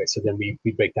direct, right? So then we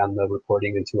break down the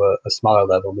reporting into a smaller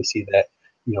level, and we see that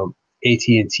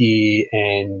AT&T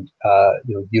and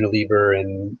Unilever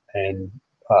and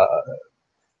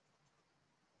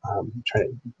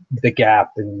the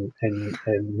Gap and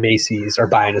Macy's are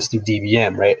buying us through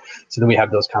DVM, right? So then we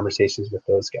have those conversations with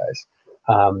those guys.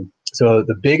 So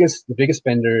the biggest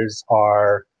spenders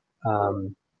are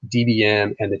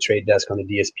DVM and the Trade Desk on the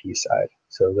DSP side.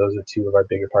 So those are two of our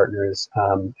bigger partners.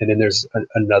 And then there's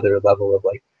another level of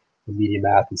like the Media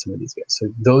Math and some of these guys.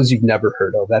 So those you've never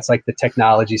heard of. That's like the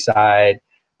technology side.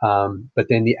 But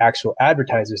then the actual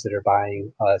advertisers that are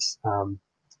buying us,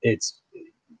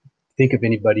 think of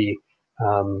anybody,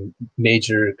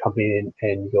 major company,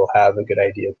 and you'll have a good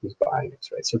idea of who's buying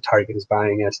us, right? So Target is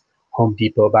buying us. Home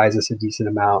Depot buys us a decent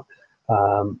amount.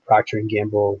 Procter and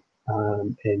Gamble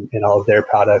and all of their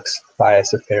products buy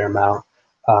us a fair amount.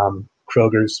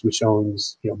 Kroger's, which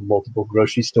owns multiple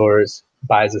grocery stores,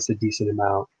 buys us a decent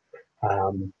amount.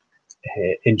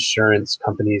 Insurance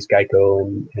companies, Geico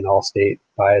and Allstate,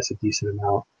 buy us a decent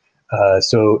amount.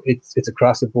 So it's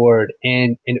across the board,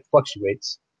 and it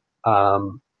fluctuates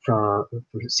for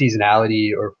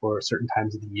seasonality or for certain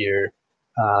times of the year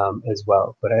as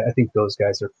well. But I think those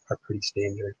guys are pretty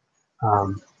standard.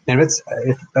 And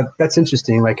that's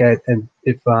interesting. Like,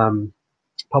 if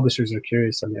publishers are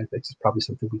curious, I mean, I think it's probably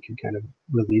something we can kind of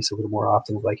release a little more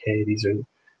often. Like, hey, these are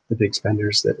the big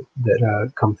spenders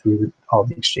that come through all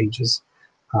the exchanges,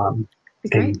 and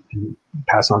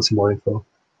pass on some more info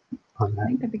on that. I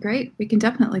think that'd be great. We can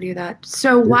definitely do that.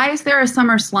 So why is there a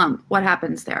summer slump? What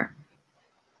happens there?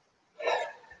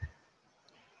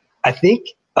 I think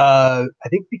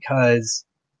because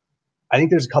I think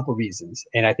there's a couple reasons,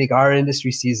 and I think our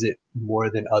industry sees it more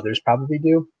than others probably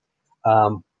do.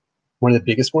 One of the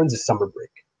biggest ones is summer break.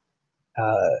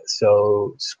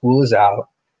 So school is out,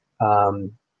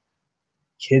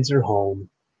 kids are home,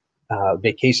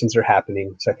 vacations are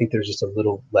happening. So I think there's just a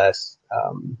little less,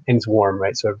 and it's warm,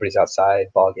 right? So everybody's outside,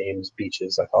 ball games,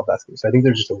 beaches, like all that stuff. So I think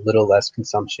there's just a little less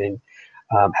consumption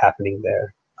happening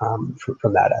there.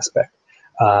 from that aspect.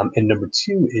 And number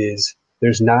two is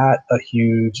there's not a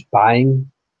huge buying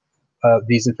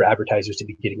reason for advertisers to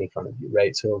be getting in front of you,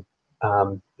 right? So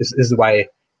this is why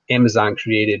Amazon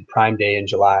created Prime Day in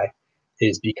July,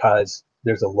 is because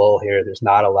there's a lull here. There's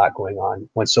not a lot going on.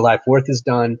 Once July 4th is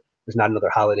done, there's not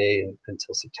another holiday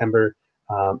until September,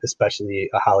 especially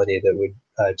a holiday that would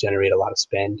generate a lot of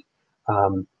spend.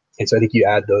 And so I think you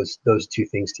add those two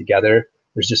things together,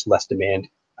 there's just less demand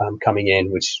coming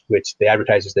in, which the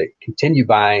advertisers that continue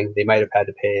buying, they might have had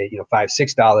to pay, $5,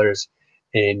 $6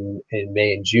 in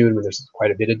May and June when there's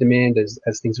quite a bit of demand as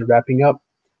things are wrapping up.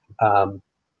 And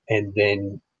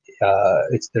then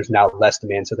there's now less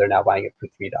demand, so they're now buying it for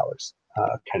 $3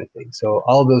 kind of thing. So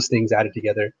all of those things added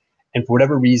together. And for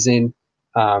whatever reason,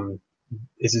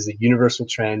 this is a universal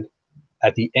trend.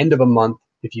 At the end of a month,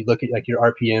 if you look at like your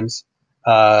RPMs,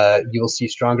 you will see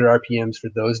stronger RPMs for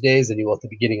those days than you will at the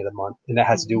beginning of the month. And that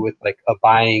has to do with like a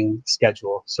buying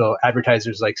schedule. So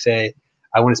advertisers like say,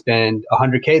 I want to spend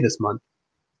 100K this month.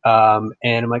 And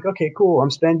I'm like, okay, cool.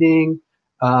 I'm spending,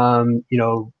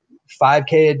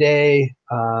 5K a day,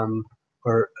 and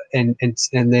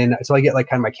then so I get like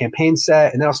kind of my campaign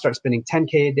set, and then I'll start spending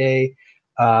 10K a day,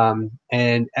 and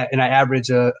I average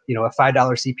a $5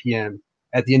 CPM.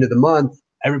 At the end of the month,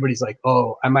 everybody's like,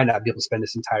 oh, I might not be able to spend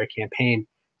this entire campaign,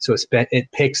 so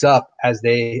it picks up as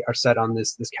they are set on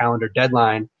this calendar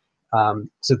deadline.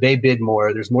 So they bid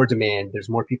more. There's more demand. There's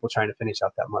more people trying to finish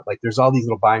out that month. Like there's all these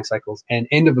little buying cycles, and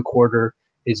end of the quarter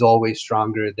is always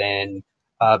stronger than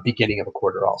beginning of a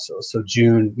quarter also. So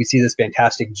June, we see this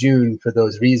fantastic June for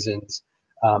those reasons,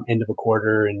 end of a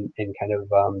quarter and kind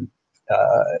of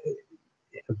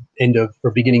end of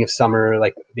or beginning of summer,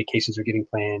 like vacations are getting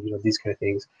planned, these kind of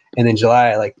things. And then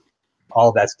July, like all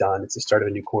of that's done. It's the start of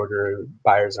a new quarter.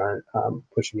 Buyers aren't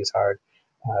pushing as hard,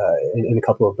 and a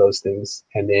couple of those things.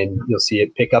 And then you'll see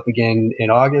it pick up again in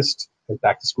August as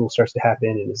back to school starts to happen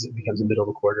and as it becomes the middle of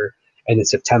the quarter. And then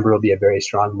September will be a very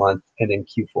strong month. And then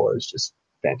Q4 is just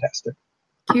fantastic.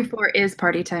 Q4 is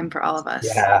party time for all of us.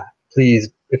 Yeah, please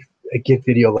get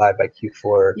video live by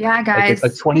Q4. Yeah, guys.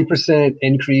 Like a 20%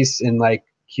 increase in like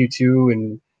Q2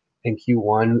 and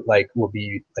Q1 like will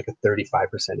be like a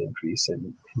 35% increase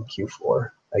in Q4.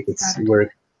 Like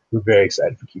we're very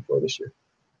excited for Q4 this year.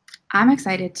 I'm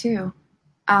excited too.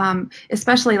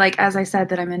 Especially like, as I said,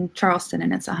 that I'm in Charleston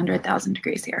and it's 100,000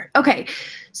 degrees here. Okay.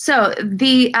 So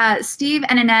the Steve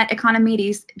and Annette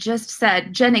Economides just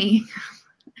said, Jenny,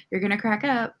 you're going to crack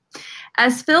up.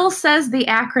 As Phil says the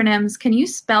acronyms, can you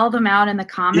spell them out in the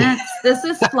comments? This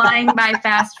is flying by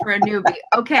fast for a newbie.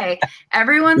 Okay.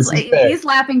 He's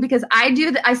laughing because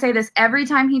I say this every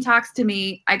time he talks to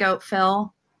me. I go,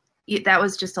 Phil, that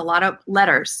was just a lot of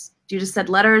letters. You just said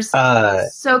letters.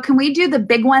 So can we do the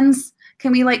big ones?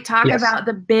 Can we like talk about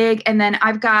the big, and then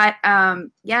I've got,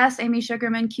 yes, Amy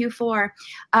Sugarman, Q4.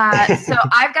 So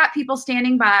I've got people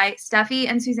standing by. Steffi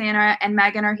and Susanna and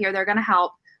Megan are here. They're going to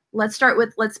help. Let's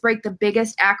break the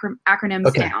biggest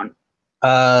acronyms down.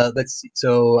 Let's see.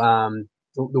 So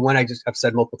the one I've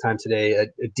said multiple times today, a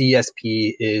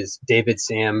DSP is David,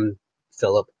 Sam,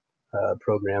 Philip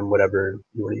program, whatever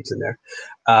you want to use in there.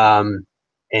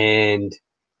 And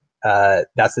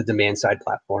that's the demand side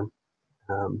platform.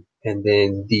 And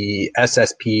then the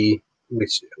SSP,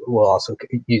 which we'll also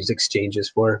use exchanges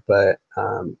for, but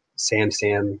Sam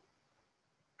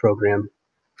program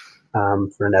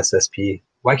for an SSP.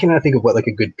 Why can't I think of what like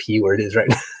a good P word is right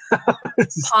now?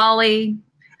 Polly.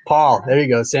 Paul. There you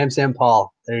go. Sam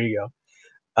Paul. There you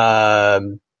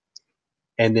go.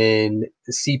 And then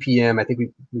the CPM, I think we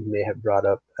may have brought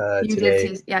up today.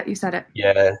 Did. Yeah, you said it.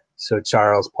 Yeah. So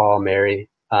Charles, Paul, Mary.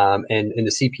 And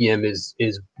the CPM is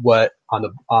what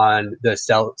on the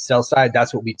sell side,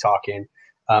 that's what we talk in.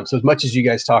 So as much as you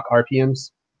guys talk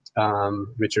RPMs,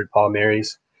 Richard, Paul,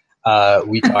 Mary's,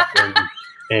 we talk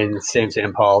in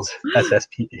Sam Paul's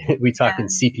SSP. We talk in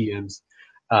CPMs,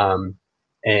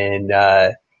 and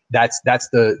that's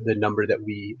the number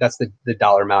that's the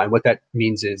dollar amount. And what that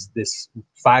means is this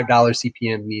 $5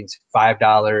 CPM means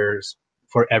 $5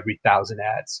 for every 1,000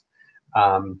 ads,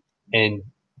 and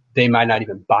they might not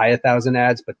even buy 1,000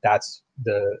 ads, but that's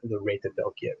the rate that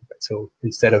they'll get. So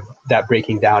instead of that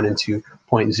breaking down into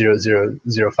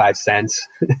 0.0005 cents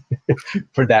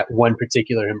for that one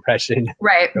particular impression,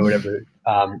 right, or whatever,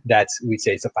 we'd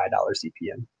say it's a $5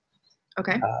 CPM.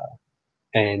 Okay.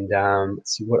 And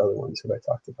let's see, what other ones have I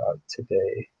talked about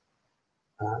today?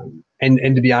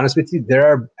 And to be honest with you, there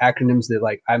are acronyms that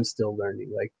like I'm still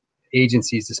learning. Like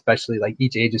agencies, especially, like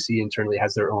each agency internally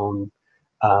has their own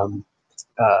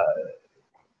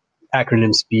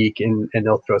acronym speak, and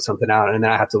they'll throw something out, and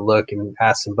then I have to look and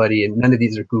ask somebody, and none of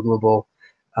these are Googleable.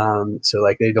 So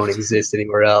like they don't exist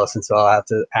anywhere else. And so I'll have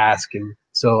to ask. And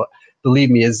so believe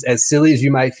me, as silly as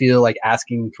you might feel like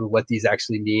asking for what these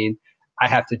actually mean, I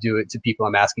have to do it to people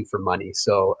I'm asking for money.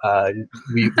 So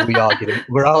we all get it.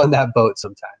 We're all in that boat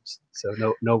sometimes.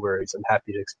 So no worries. I'm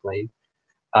happy to explain.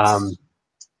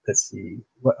 Let's see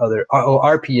what other.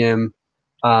 RPM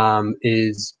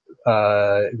is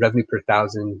revenue per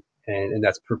thousand, and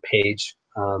that's per page.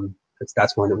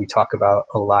 That's one that we talk about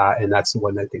a lot, and that's the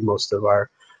one I think most of our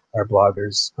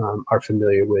bloggers are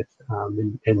familiar with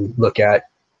and look at,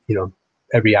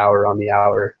 every hour on the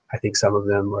hour. I think some of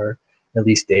them are at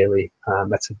least daily.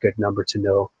 That's a good number to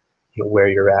know, where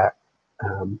you're at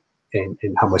and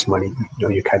how much money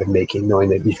you're kind of making, knowing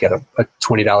that you've got a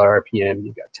 $20 RPM,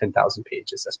 you've got 10,000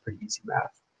 pages. That's pretty easy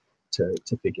math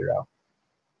to figure out.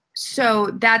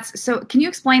 So can you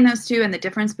explain those two and the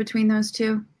difference between those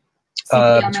two?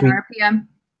 CPM and RPM?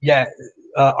 Yeah,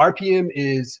 RPM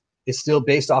is still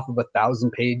based off of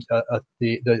 1,000 page,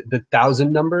 the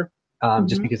 1,000 number,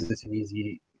 just because it's an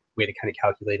easy way to kind of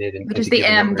calculate it. Which is the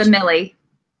M, the milli.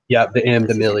 Yeah, the M,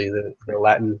 the milli, the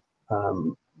Latin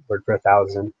word for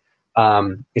 1,000.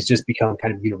 It's just become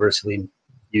kind of universally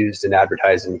used in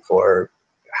advertising for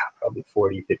probably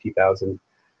 40, 50,000.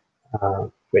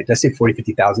 Wait, did I say 40,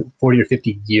 50,000? 40 or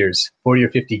 50 years. 40 or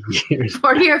 50 years.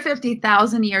 40 or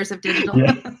 50,000 years of digital.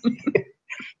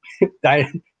 Yeah.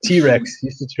 T-Rex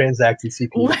used to transact in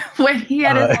CPU. When he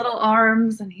had his little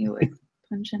arms and he would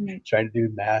punch in there. Trying to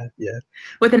do math, yeah.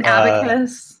 With an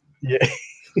abacus. Yeah.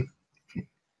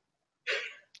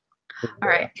 All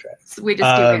right. So we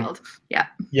just derailed. Yeah.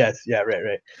 Yes. Yeah.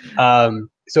 Right.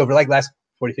 So for like last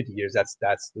 40, 50 years, that's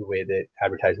the way that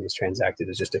advertising is transacted,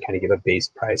 is just to kind of give a base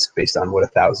price based on what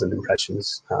 1,000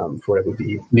 impressions for what it would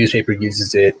be. Newspaper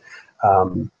uses it,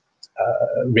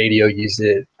 radio uses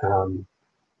it,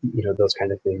 those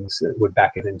kind of things would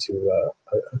back it into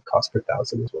a cost per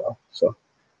 1,000 as well. So,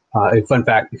 a fun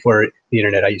fact: before the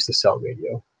internet, I used to sell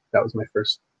radio. That was my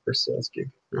first sales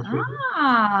gig.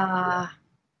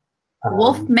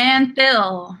 Wolfman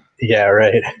Phil. Yeah,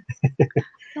 right. I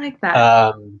like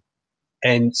that.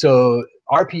 And so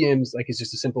RPMs is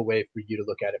just a simple way for you to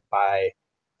look at it by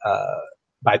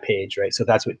page, right? So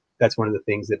that's one of the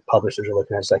things that publishers are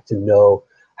looking at, is like to know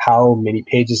how many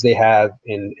pages they have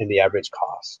and the average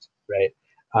cost, right?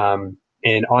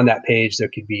 And on that page, there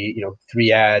could be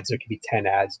 3 ads, there could be 10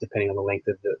 ads, depending on the length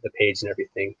of the page and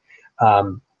everything.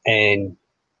 And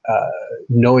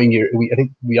knowing I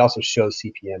think we also show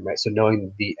CPM, right? So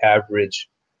knowing the average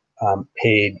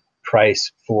paid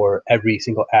price for every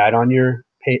single ad on your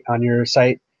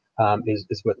site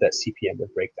is what that CPM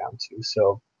would break down to.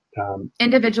 So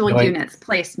individual units,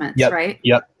 placements, yep, right?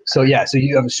 Yep. So yeah, so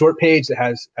you have a short page that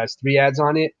has 3 ads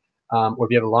on it, or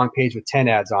if you have a long page with 10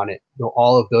 ads on it,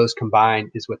 all of those combined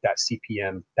is what that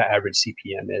CPM, that average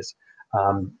CPM is.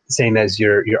 Same as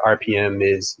your RPM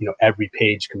is, every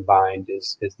page combined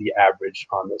is the average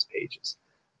on those pages.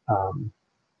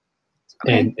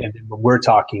 Okay. And when we're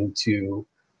talking to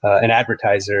an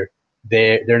advertiser,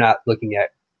 they're not looking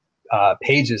at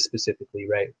pages specifically,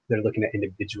 right? They're looking at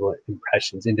individual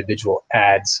impressions, individual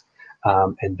ads,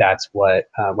 and that's why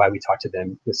we talk to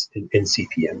them in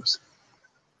CPMs.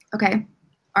 Okay.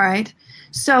 All right.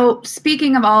 So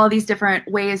speaking of all of these different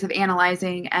ways of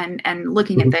analyzing and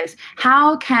looking at this,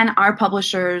 how can our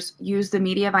publishers use the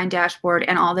Mediavine dashboard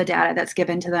and all the data that's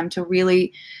given to them to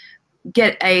really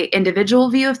get a individual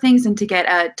view of things and to get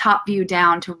a top view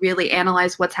down to really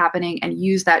analyze what's happening and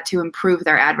use that to improve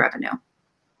their ad revenue?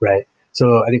 Right.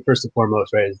 So I think first and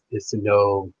foremost, right, is to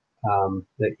know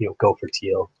that, go for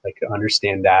teal, like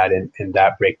understand that and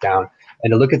that breakdown,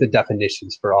 and to look at the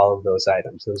definitions for all of those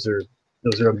items. Those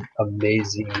are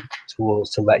amazing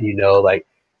tools to let you know, like,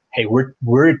 hey,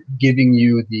 we're giving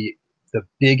you the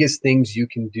biggest things you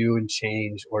can do and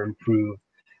change or improve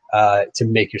to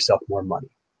make yourself more money.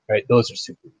 Right, those are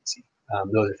super easy.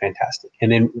 Those are fantastic.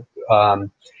 And then,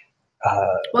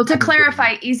 well, to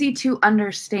clarify, easy to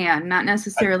understand, not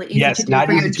necessarily easy to do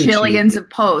for your jillions of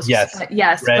posts. Yes,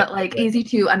 right, but like easy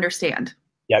to understand.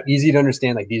 Yeah, easy to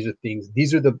understand. Like these are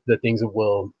the things that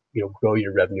will grow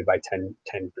your revenue by 10%.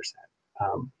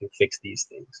 Fix these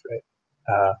things, right?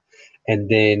 And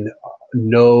then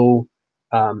knowing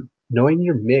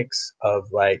your mix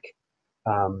of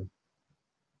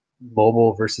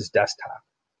mobile versus desktop.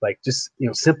 Like just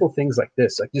simple things like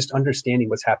this, like just understanding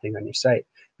what's happening on your site,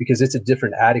 because it's a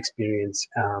different ad experience.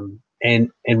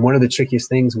 And one of the trickiest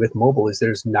things with mobile is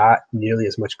there's not nearly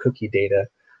as much cookie data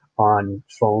on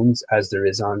phones as there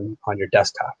is on your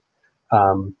desktop.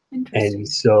 And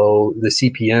so the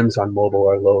CPMs on mobile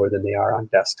are lower than they are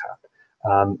on desktop.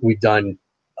 We've done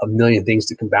a million things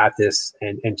to combat this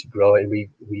and to grow it. And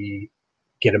we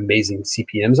get amazing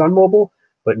CPMs on mobile,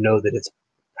 but know that it's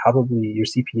probably your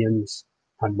CPMs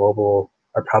on mobile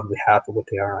are probably half of what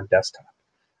they are on desktop.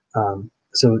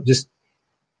 So just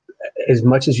as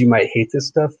much as you might hate this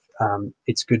stuff,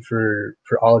 it's good for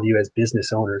all of you as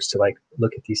business owners to like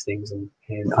look at these things and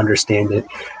understand it.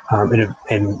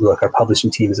 And look, our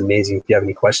publishing team is amazing. If you have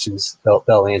any questions,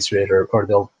 they'll answer it, or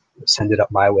they'll send it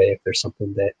up my way if there's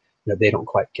something that they don't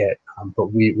quite get.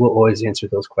 But we will always answer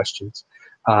those questions.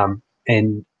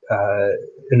 And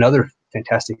another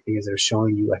fantastic thing is they're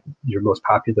showing you like your most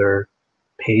popular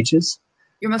pages.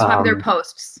 Your most popular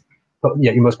posts.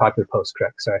 Yeah, your most popular posts,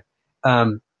 correct. Sorry.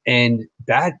 And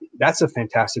that's a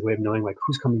fantastic way of knowing like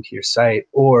who's coming to your site.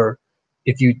 Or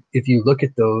if you look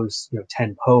at those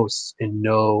 10 posts and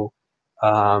know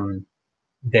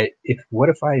that what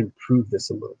if I improve this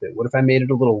a little bit? What if I made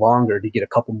it a little longer to get a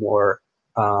couple more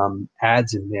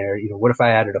ads in there? What if I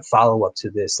added a follow up to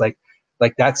this? Like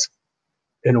that's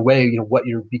in a way what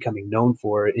you're becoming known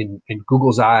for in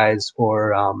Google's eyes,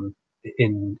 or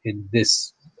in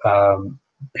this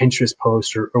Pinterest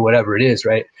post or whatever it is,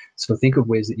 right? So think of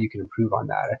ways that you can improve on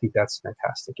that. I think that's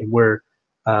fantastic, and we're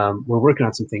working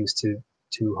on some things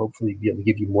to hopefully be able to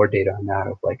give you more data on that,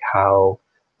 of like how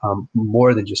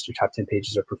more than just your top 10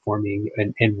 pages are performing,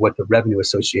 and what the revenue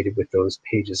associated with those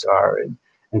pages are,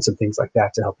 and some things like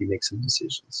that to help you make some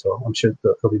decisions. So I'm sure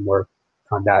there'll be more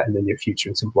on that in the near future,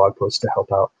 and some blog posts to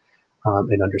help out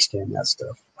and understand that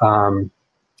stuff.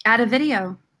 Add a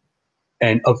video.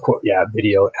 And of course, yeah,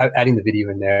 video, adding the video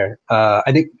in there.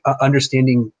 I think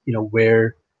understanding,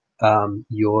 where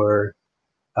your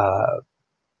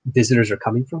visitors are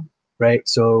coming from, right?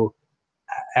 So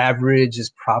average is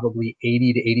probably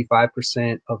 80 to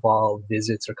 85% of all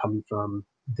visits are coming from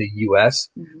the US.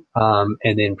 Mm-hmm.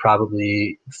 And then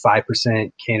probably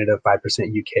 5% Canada,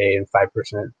 5% UK, and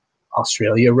 5%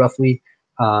 Australia roughly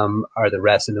are the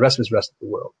rest. And the rest is the rest of the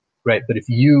world, right? But if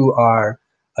you are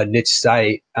a niche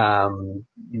site,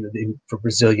 for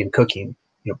Brazilian cooking,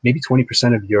 maybe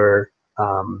 20% of your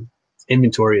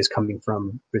inventory is coming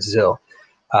from Brazil.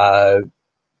 The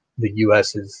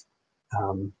U.S. is,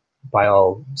 by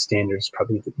all standards,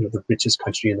 probably the richest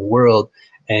country in the world,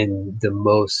 and the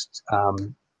most,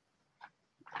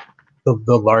 the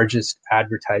largest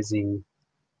advertising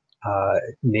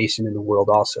nation in the world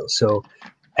also. So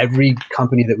every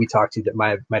company that we talk to that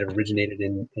might have originated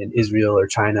in Israel or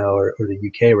China or the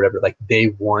UK or whatever, like they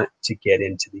want to get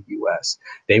into the US.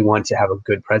 They want to have a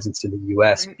good presence in the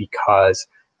US, right? Because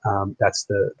that's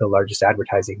the largest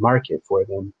advertising market for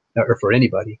them, or for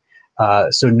anybody.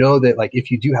 So know that like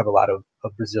if you do have a lot of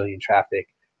Brazilian traffic,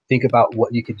 think about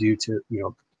what you could do to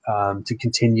to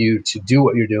continue to do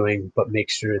what you're doing, but make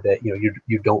sure that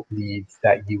you don't leave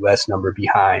that US number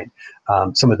behind.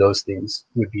 Some of those things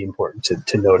would be important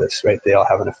to notice, right? They all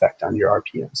have an effect on your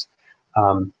RPMs.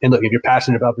 And look, if you're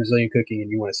passionate about Brazilian cooking and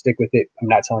you want to stick with it, I'm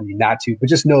not telling you not to, but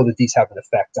just know that these have an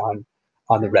effect on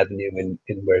the revenue and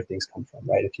where things come from,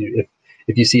 right?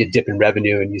 If you see a dip in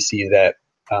revenue and you see that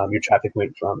your traffic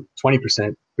went from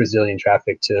 20% Brazilian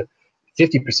traffic to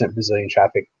 50% Brazilian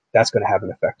traffic, that's going to have an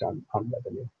effect on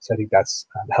revenue. So I think that's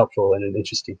helpful and an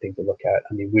interesting thing to look at.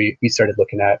 I mean, we started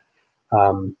looking at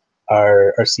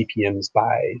our CPMs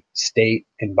by state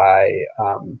and by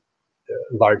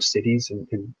large cities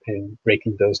and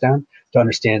breaking those down to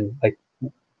understand like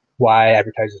why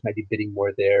advertisers might be bidding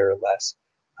more there or less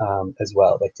as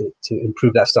well, like to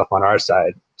improve that stuff on our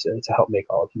side to help make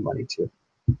all of you money too.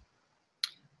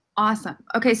 Awesome.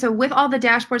 Okay, so with all the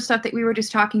dashboard stuff that we were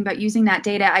just talking about, using that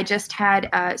data, I just had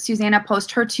Susanna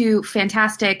post her 2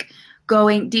 fantastic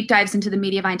going deep dives into the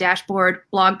Mediavine dashboard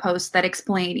blog posts that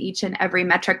explain each and every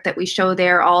metric that we show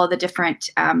there, all of the different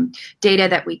data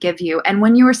that we give you. And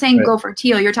when you were saying go for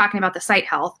teal, you're talking about the site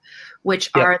health, which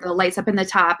are the lights up in the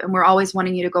top, and we're always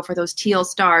wanting you to go for those teal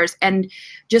stars. And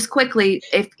just quickly,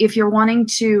 if you're wanting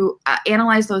to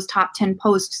analyze those top 10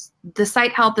 posts, the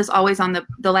site health is always on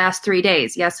the last 3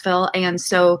 days. Yes, Phil? And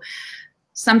so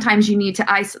sometimes you need to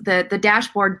the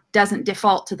dashboard doesn't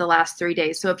default to the last 3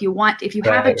 days. So if you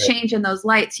have a change in those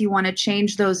lights, you want to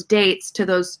change those dates to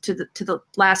the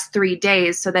last 3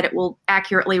 days so that it will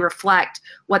accurately reflect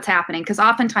what's happening. Because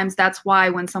oftentimes that's why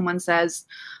when someone says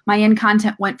my in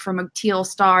content went from a teal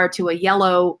star to a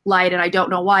yellow light and I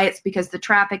don't know why, it's because the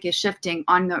traffic is shifting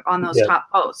on those top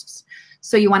posts.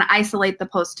 So you want to isolate the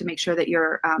post to make sure that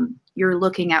you're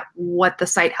looking at what the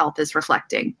site health is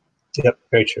reflecting. Yep,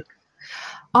 very true.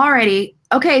 Alrighty.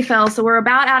 Okay, Phil, so we're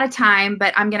about out of time,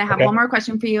 but I'm going to have Okay. one more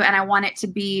question for you, and I want it to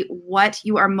be what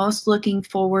you are most looking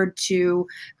forward to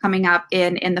coming up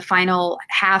in the final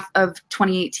half of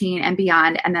 2018 and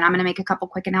beyond, and then I'm going to make a couple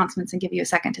quick announcements and give you a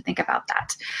second to think about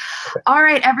that. Okay. All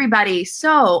right, everybody.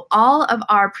 So all of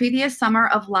our previous Summer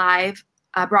of Live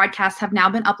broadcasts have now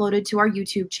been uploaded to our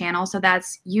YouTube channel. So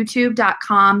that's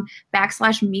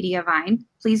youtube.com/Mediavine.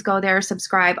 Please go there,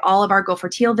 subscribe. All of our Go for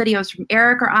Teal videos from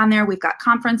Eric are on there. We've got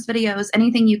conference videos,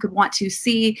 anything you could want to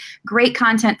see. Great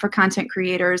content for content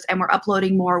creators, and we're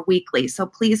uploading more weekly. So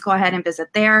please go ahead and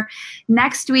visit there.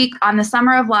 Next week on the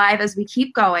Summer of Live, as we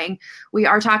keep going, we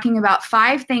are talking about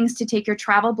 5 things to take your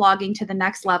travel blogging to the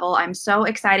next level. I'm so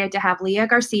excited to have Leah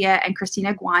Garcia and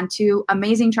Christina Guan, 2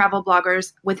 amazing travel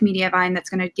bloggers with Mediavine,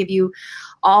 that's going to give you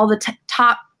all the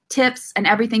top tips and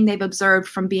everything they've observed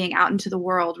from being out into the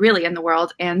world, really in the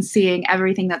world, and seeing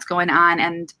everything that's going on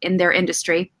and in their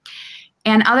industry.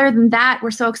 And other than that,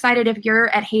 we're so excited. If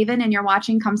you're at Haven and you're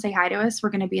watching, come say hi to us. We're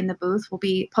going to be in the booth. We'll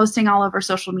be posting all over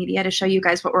social media to show you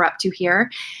guys what we're up to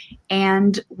here.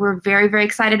 And we're very, very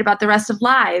excited about the rest of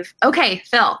Live. Okay,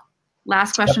 Phil,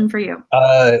 last question for you.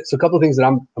 So a couple of things that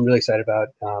I'm really excited about.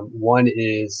 One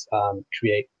is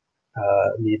Create.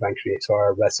 Mediavine Create, so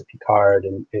our recipe card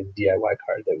and DIY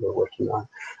card that we're working on.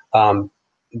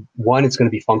 One, it's going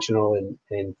to be functional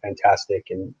and fantastic,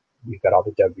 and we've got all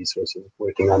the dev resources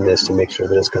working on this to make sure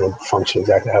that it's going to function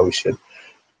exactly how we should.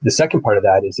 The second part of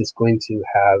that is it's going to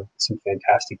have some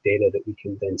fantastic data that we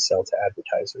can then sell to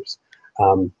advertisers.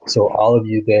 So all of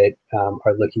you that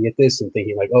are looking at this and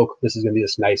thinking like, oh, this is going to be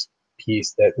this nice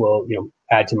piece that will,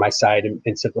 add to my site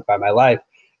and simplify my life,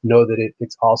 know that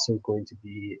it's also going to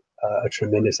be a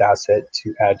tremendous asset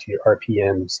to add to your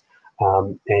RPMs,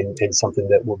 and something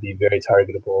that will be very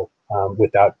targetable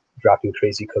without dropping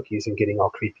crazy cookies and getting all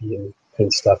creepy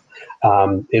and stuff.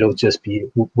 It'll just be,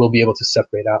 we'll be able to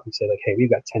separate out and say like, hey,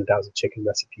 we've got 10,000 chicken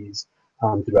recipes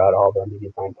throughout all of our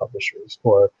Mediavine publishers,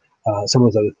 or some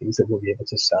of those other things that we'll be able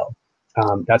to sell.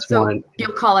 That's so one.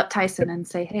 You'll call up Tyson and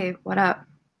say, hey, what up?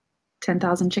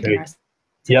 10,000 chicken recipes.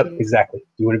 Yep, exactly.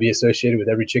 You want to be associated with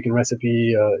every chicken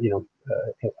recipe,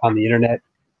 on the internet.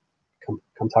 Come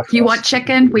talk to us. You want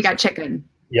chicken? We got chicken.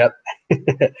 Yep.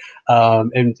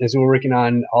 And as we're working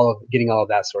on getting all of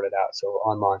that sorted out, so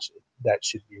on launch, that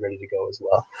should be ready to go as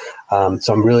well.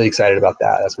 So I'm really excited about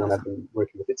that. That's one I've been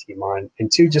working with the team on.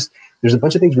 And 2, just there's a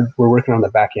bunch of things we're working on the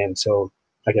back end. So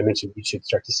like I mentioned, you should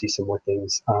start to see some more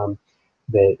things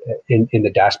that in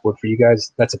the dashboard for you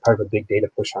guys. That's a part of a big data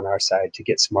push on our side to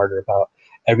get smarter about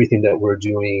everything that we're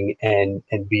doing and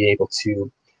be able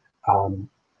to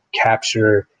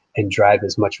capture and drive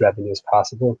as much revenue as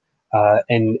possible.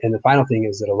 And the final thing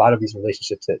is that a lot of these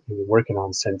relationships that we've been working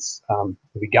on since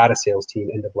we got a sales team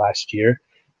end of last year,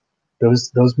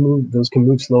 those can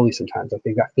move slowly sometimes. Like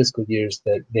they've got fiscal years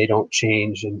that they don't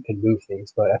change and move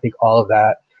things. But I think all of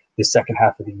that, the second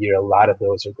half of the year, a lot of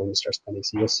those are going to start spending.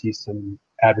 So you'll see some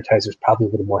advertisers probably a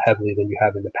little more heavily than you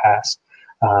have in the past.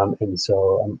 And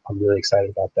so I'm really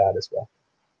excited about that as well.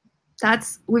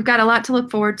 We've got a lot to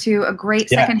look forward to. A great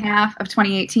second half of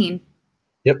 2018.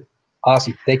 Yep.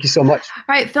 Awesome. Thank you so much. All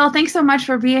right, Phil, thanks so much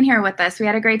for being here with us. We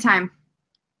had a great time.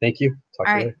 Thank you. Talk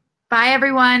to you later. Bye,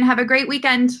 everyone. Have a great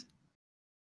weekend.